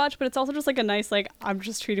group watch, but it's also just like a nice, like, I'm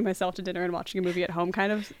just treating myself to dinner and watching a movie at home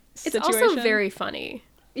kind of situation. It's also very funny.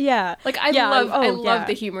 Yeah. Like, I love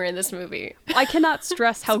the humor in this movie. I cannot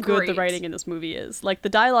stress how good the writing in this movie is. Like, the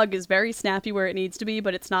dialogue is very snappy where it needs to be,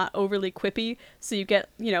 but it's not overly quippy, so you get,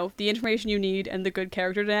 the information you need and the good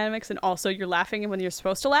character dynamics, and also you're laughing when you're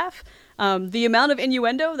supposed to laugh. The amount of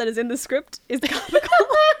innuendo that is in the script is comical.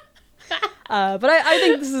 But I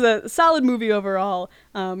think this is a solid movie overall.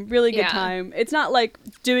 Really good time. It's not, like,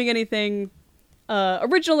 doing anything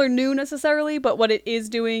original or new necessarily, but what it is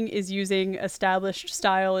doing is using established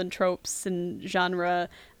style and tropes and genre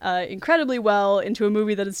incredibly well into a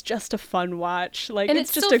movie that is just a fun watch. Like, and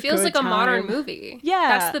it's just a good time. It still feels like a modern movie.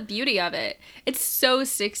 Yeah, that's the beauty of it. It's so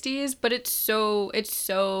 60s, but it's so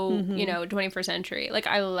 21st century. Like,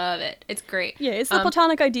 I love it. It's great. Yeah, it's the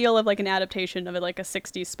platonic ideal of like an adaptation of like a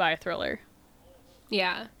 60s spy thriller.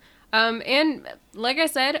 Yeah. And like I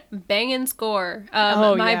said, banging score.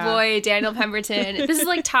 My boy, Daniel Pemberton. This is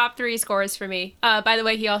like top 3 scores for me. By the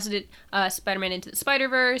way, he also did Spider-Man Into the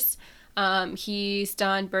Spider-Verse. He's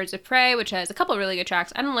done Birds of Prey, which has a couple of really good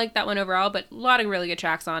tracks. I don't like that one overall, but a lot of really good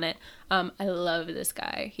tracks on it. I love this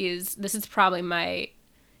guy. This is probably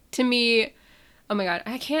to me, oh my god,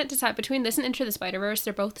 I can't decide between this and Into the Spider-Verse.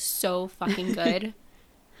 They're both so fucking good.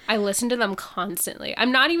 I listen to them constantly.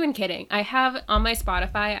 I'm not even kidding. I have on my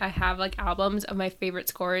Spotify, I have like albums of my favorite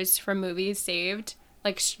scores from movies saved,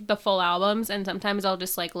 like the full albums, and sometimes I'll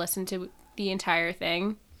just like listen to the entire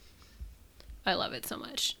thing. I love it so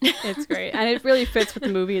much. It's great. And it really fits with the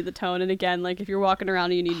movie and the tone. And again, like if you're walking around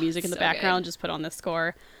and you need music in the background, just put on this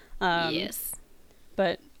score. Yes.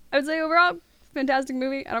 But I would say overall, fantastic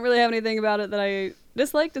movie. I don't really have anything about it that I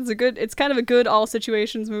disliked. It's kind of a good all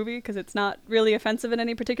situations movie because it's not really offensive in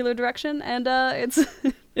any particular direction, and it's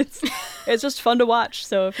It's just fun to watch.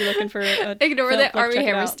 So if you're looking for ignore the Armie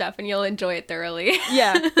Hammer stuff and you'll enjoy it thoroughly.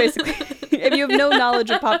 Yeah, basically. If you have no knowledge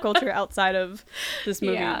of pop culture outside of this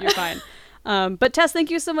movie, you're fine. But Tess, thank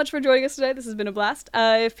you so much for joining us today. This has been a blast.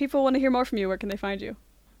 If people want to hear more from you, where can they find you?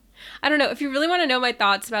 I don't know. If you really want to know my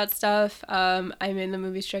thoughts about stuff, I'm in the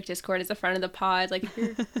Moviestruck Discord as a friend of the pod. Like, if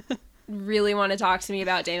you really want to talk to me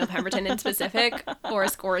about Daniel Pemberton in specific or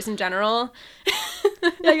scores in general.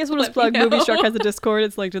 Yeah, I guess we'll just plug Moviestruck has a Discord.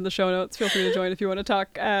 It's linked in the show notes. Feel free to join if you want to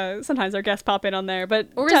talk. Sometimes our guests pop in on there.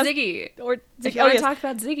 Or Ziggy. Or Ziggy. If you want to talk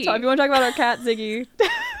about Ziggy. So if you want to talk about our cat, Ziggy,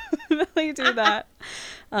 definitely do that.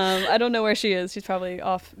 I don't know where she is. She's probably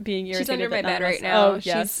off being irritated. She's under my bed right now. Oh,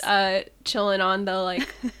 yes. She's chilling on the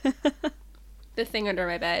the thing under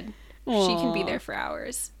my bed. Aww. She can be there for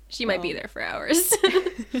hours. She might be there for hours.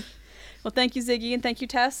 Well, thank you, Ziggy, and thank you,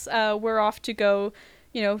 Tess. We're off to go,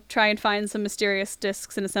 try and find some mysterious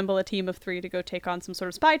discs and assemble a team of 3 to go take on some sort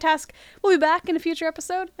of spy task. We'll be back in a future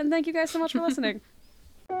episode, and thank you guys so much for listening.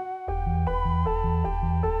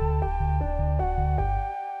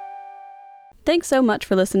 Thanks so much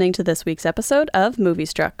for listening to this week's episode of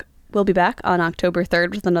Moviestruck. We'll be back on October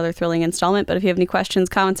 3rd with another thrilling installment, but if you have any questions,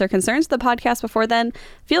 comments, or concerns to the podcast before then,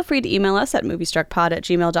 feel free to email us at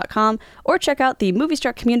moviestruckpod@gmail.com or check out the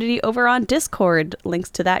Moviestruck community over on Discord. Links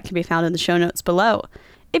to that can be found in the show notes below.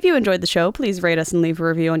 If you enjoyed the show, please rate us and leave a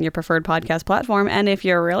review on your preferred podcast platform, and if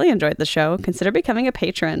you really enjoyed the show, consider becoming a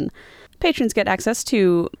patron. Patrons get access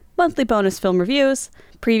to monthly bonus film reviews,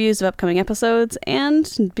 previews of upcoming episodes,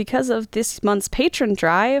 and because of this month's patron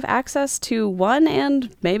drive, access to 1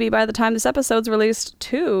 and maybe by the time this episode's released,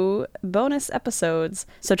 2 bonus episodes.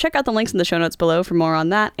 So check out the links in the show notes below for more on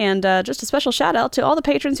that, and just a special shout out to all the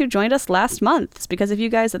patrons who joined us last month. It's because of you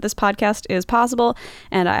guys that this podcast is possible,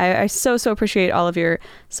 and I so appreciate all of your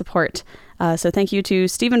support. So thank you to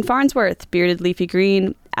Stephen Farnsworth, Bearded Leafy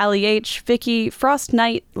Green, Allie H., Vicky, Frost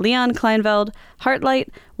Knight, Leon Kleinveld, Heartlight,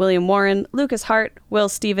 William Warren, Lucas Hart, Will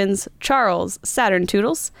Stevens, Charles, Saturn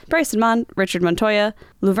Toodles, Bryson Mon, Richard Montoya,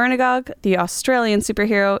 Luvernagog, the Australian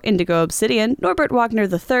superhero Indigo Obsidian, Norbert Wagner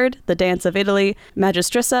III, The Dance of Italy,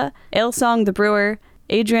 Magistrissa, Ailsong the Brewer,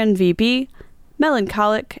 Adrian VB,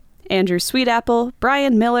 Melancholic, Andrew Sweetapple,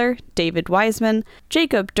 Brian Miller, David Wiseman,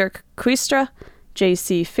 Jacob Dirk Quistra,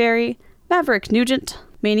 J.C. Ferry, Maverick Nugent,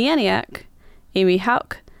 Manianiac, Amy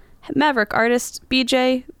Hauk, Maverick Artist,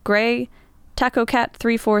 BJ, Gray, Taco Cat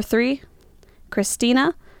 343,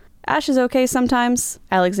 Christina, Ash is Okay Sometimes,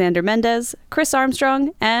 Alexander Mendez, Chris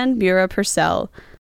Armstrong, and Mura Purcell.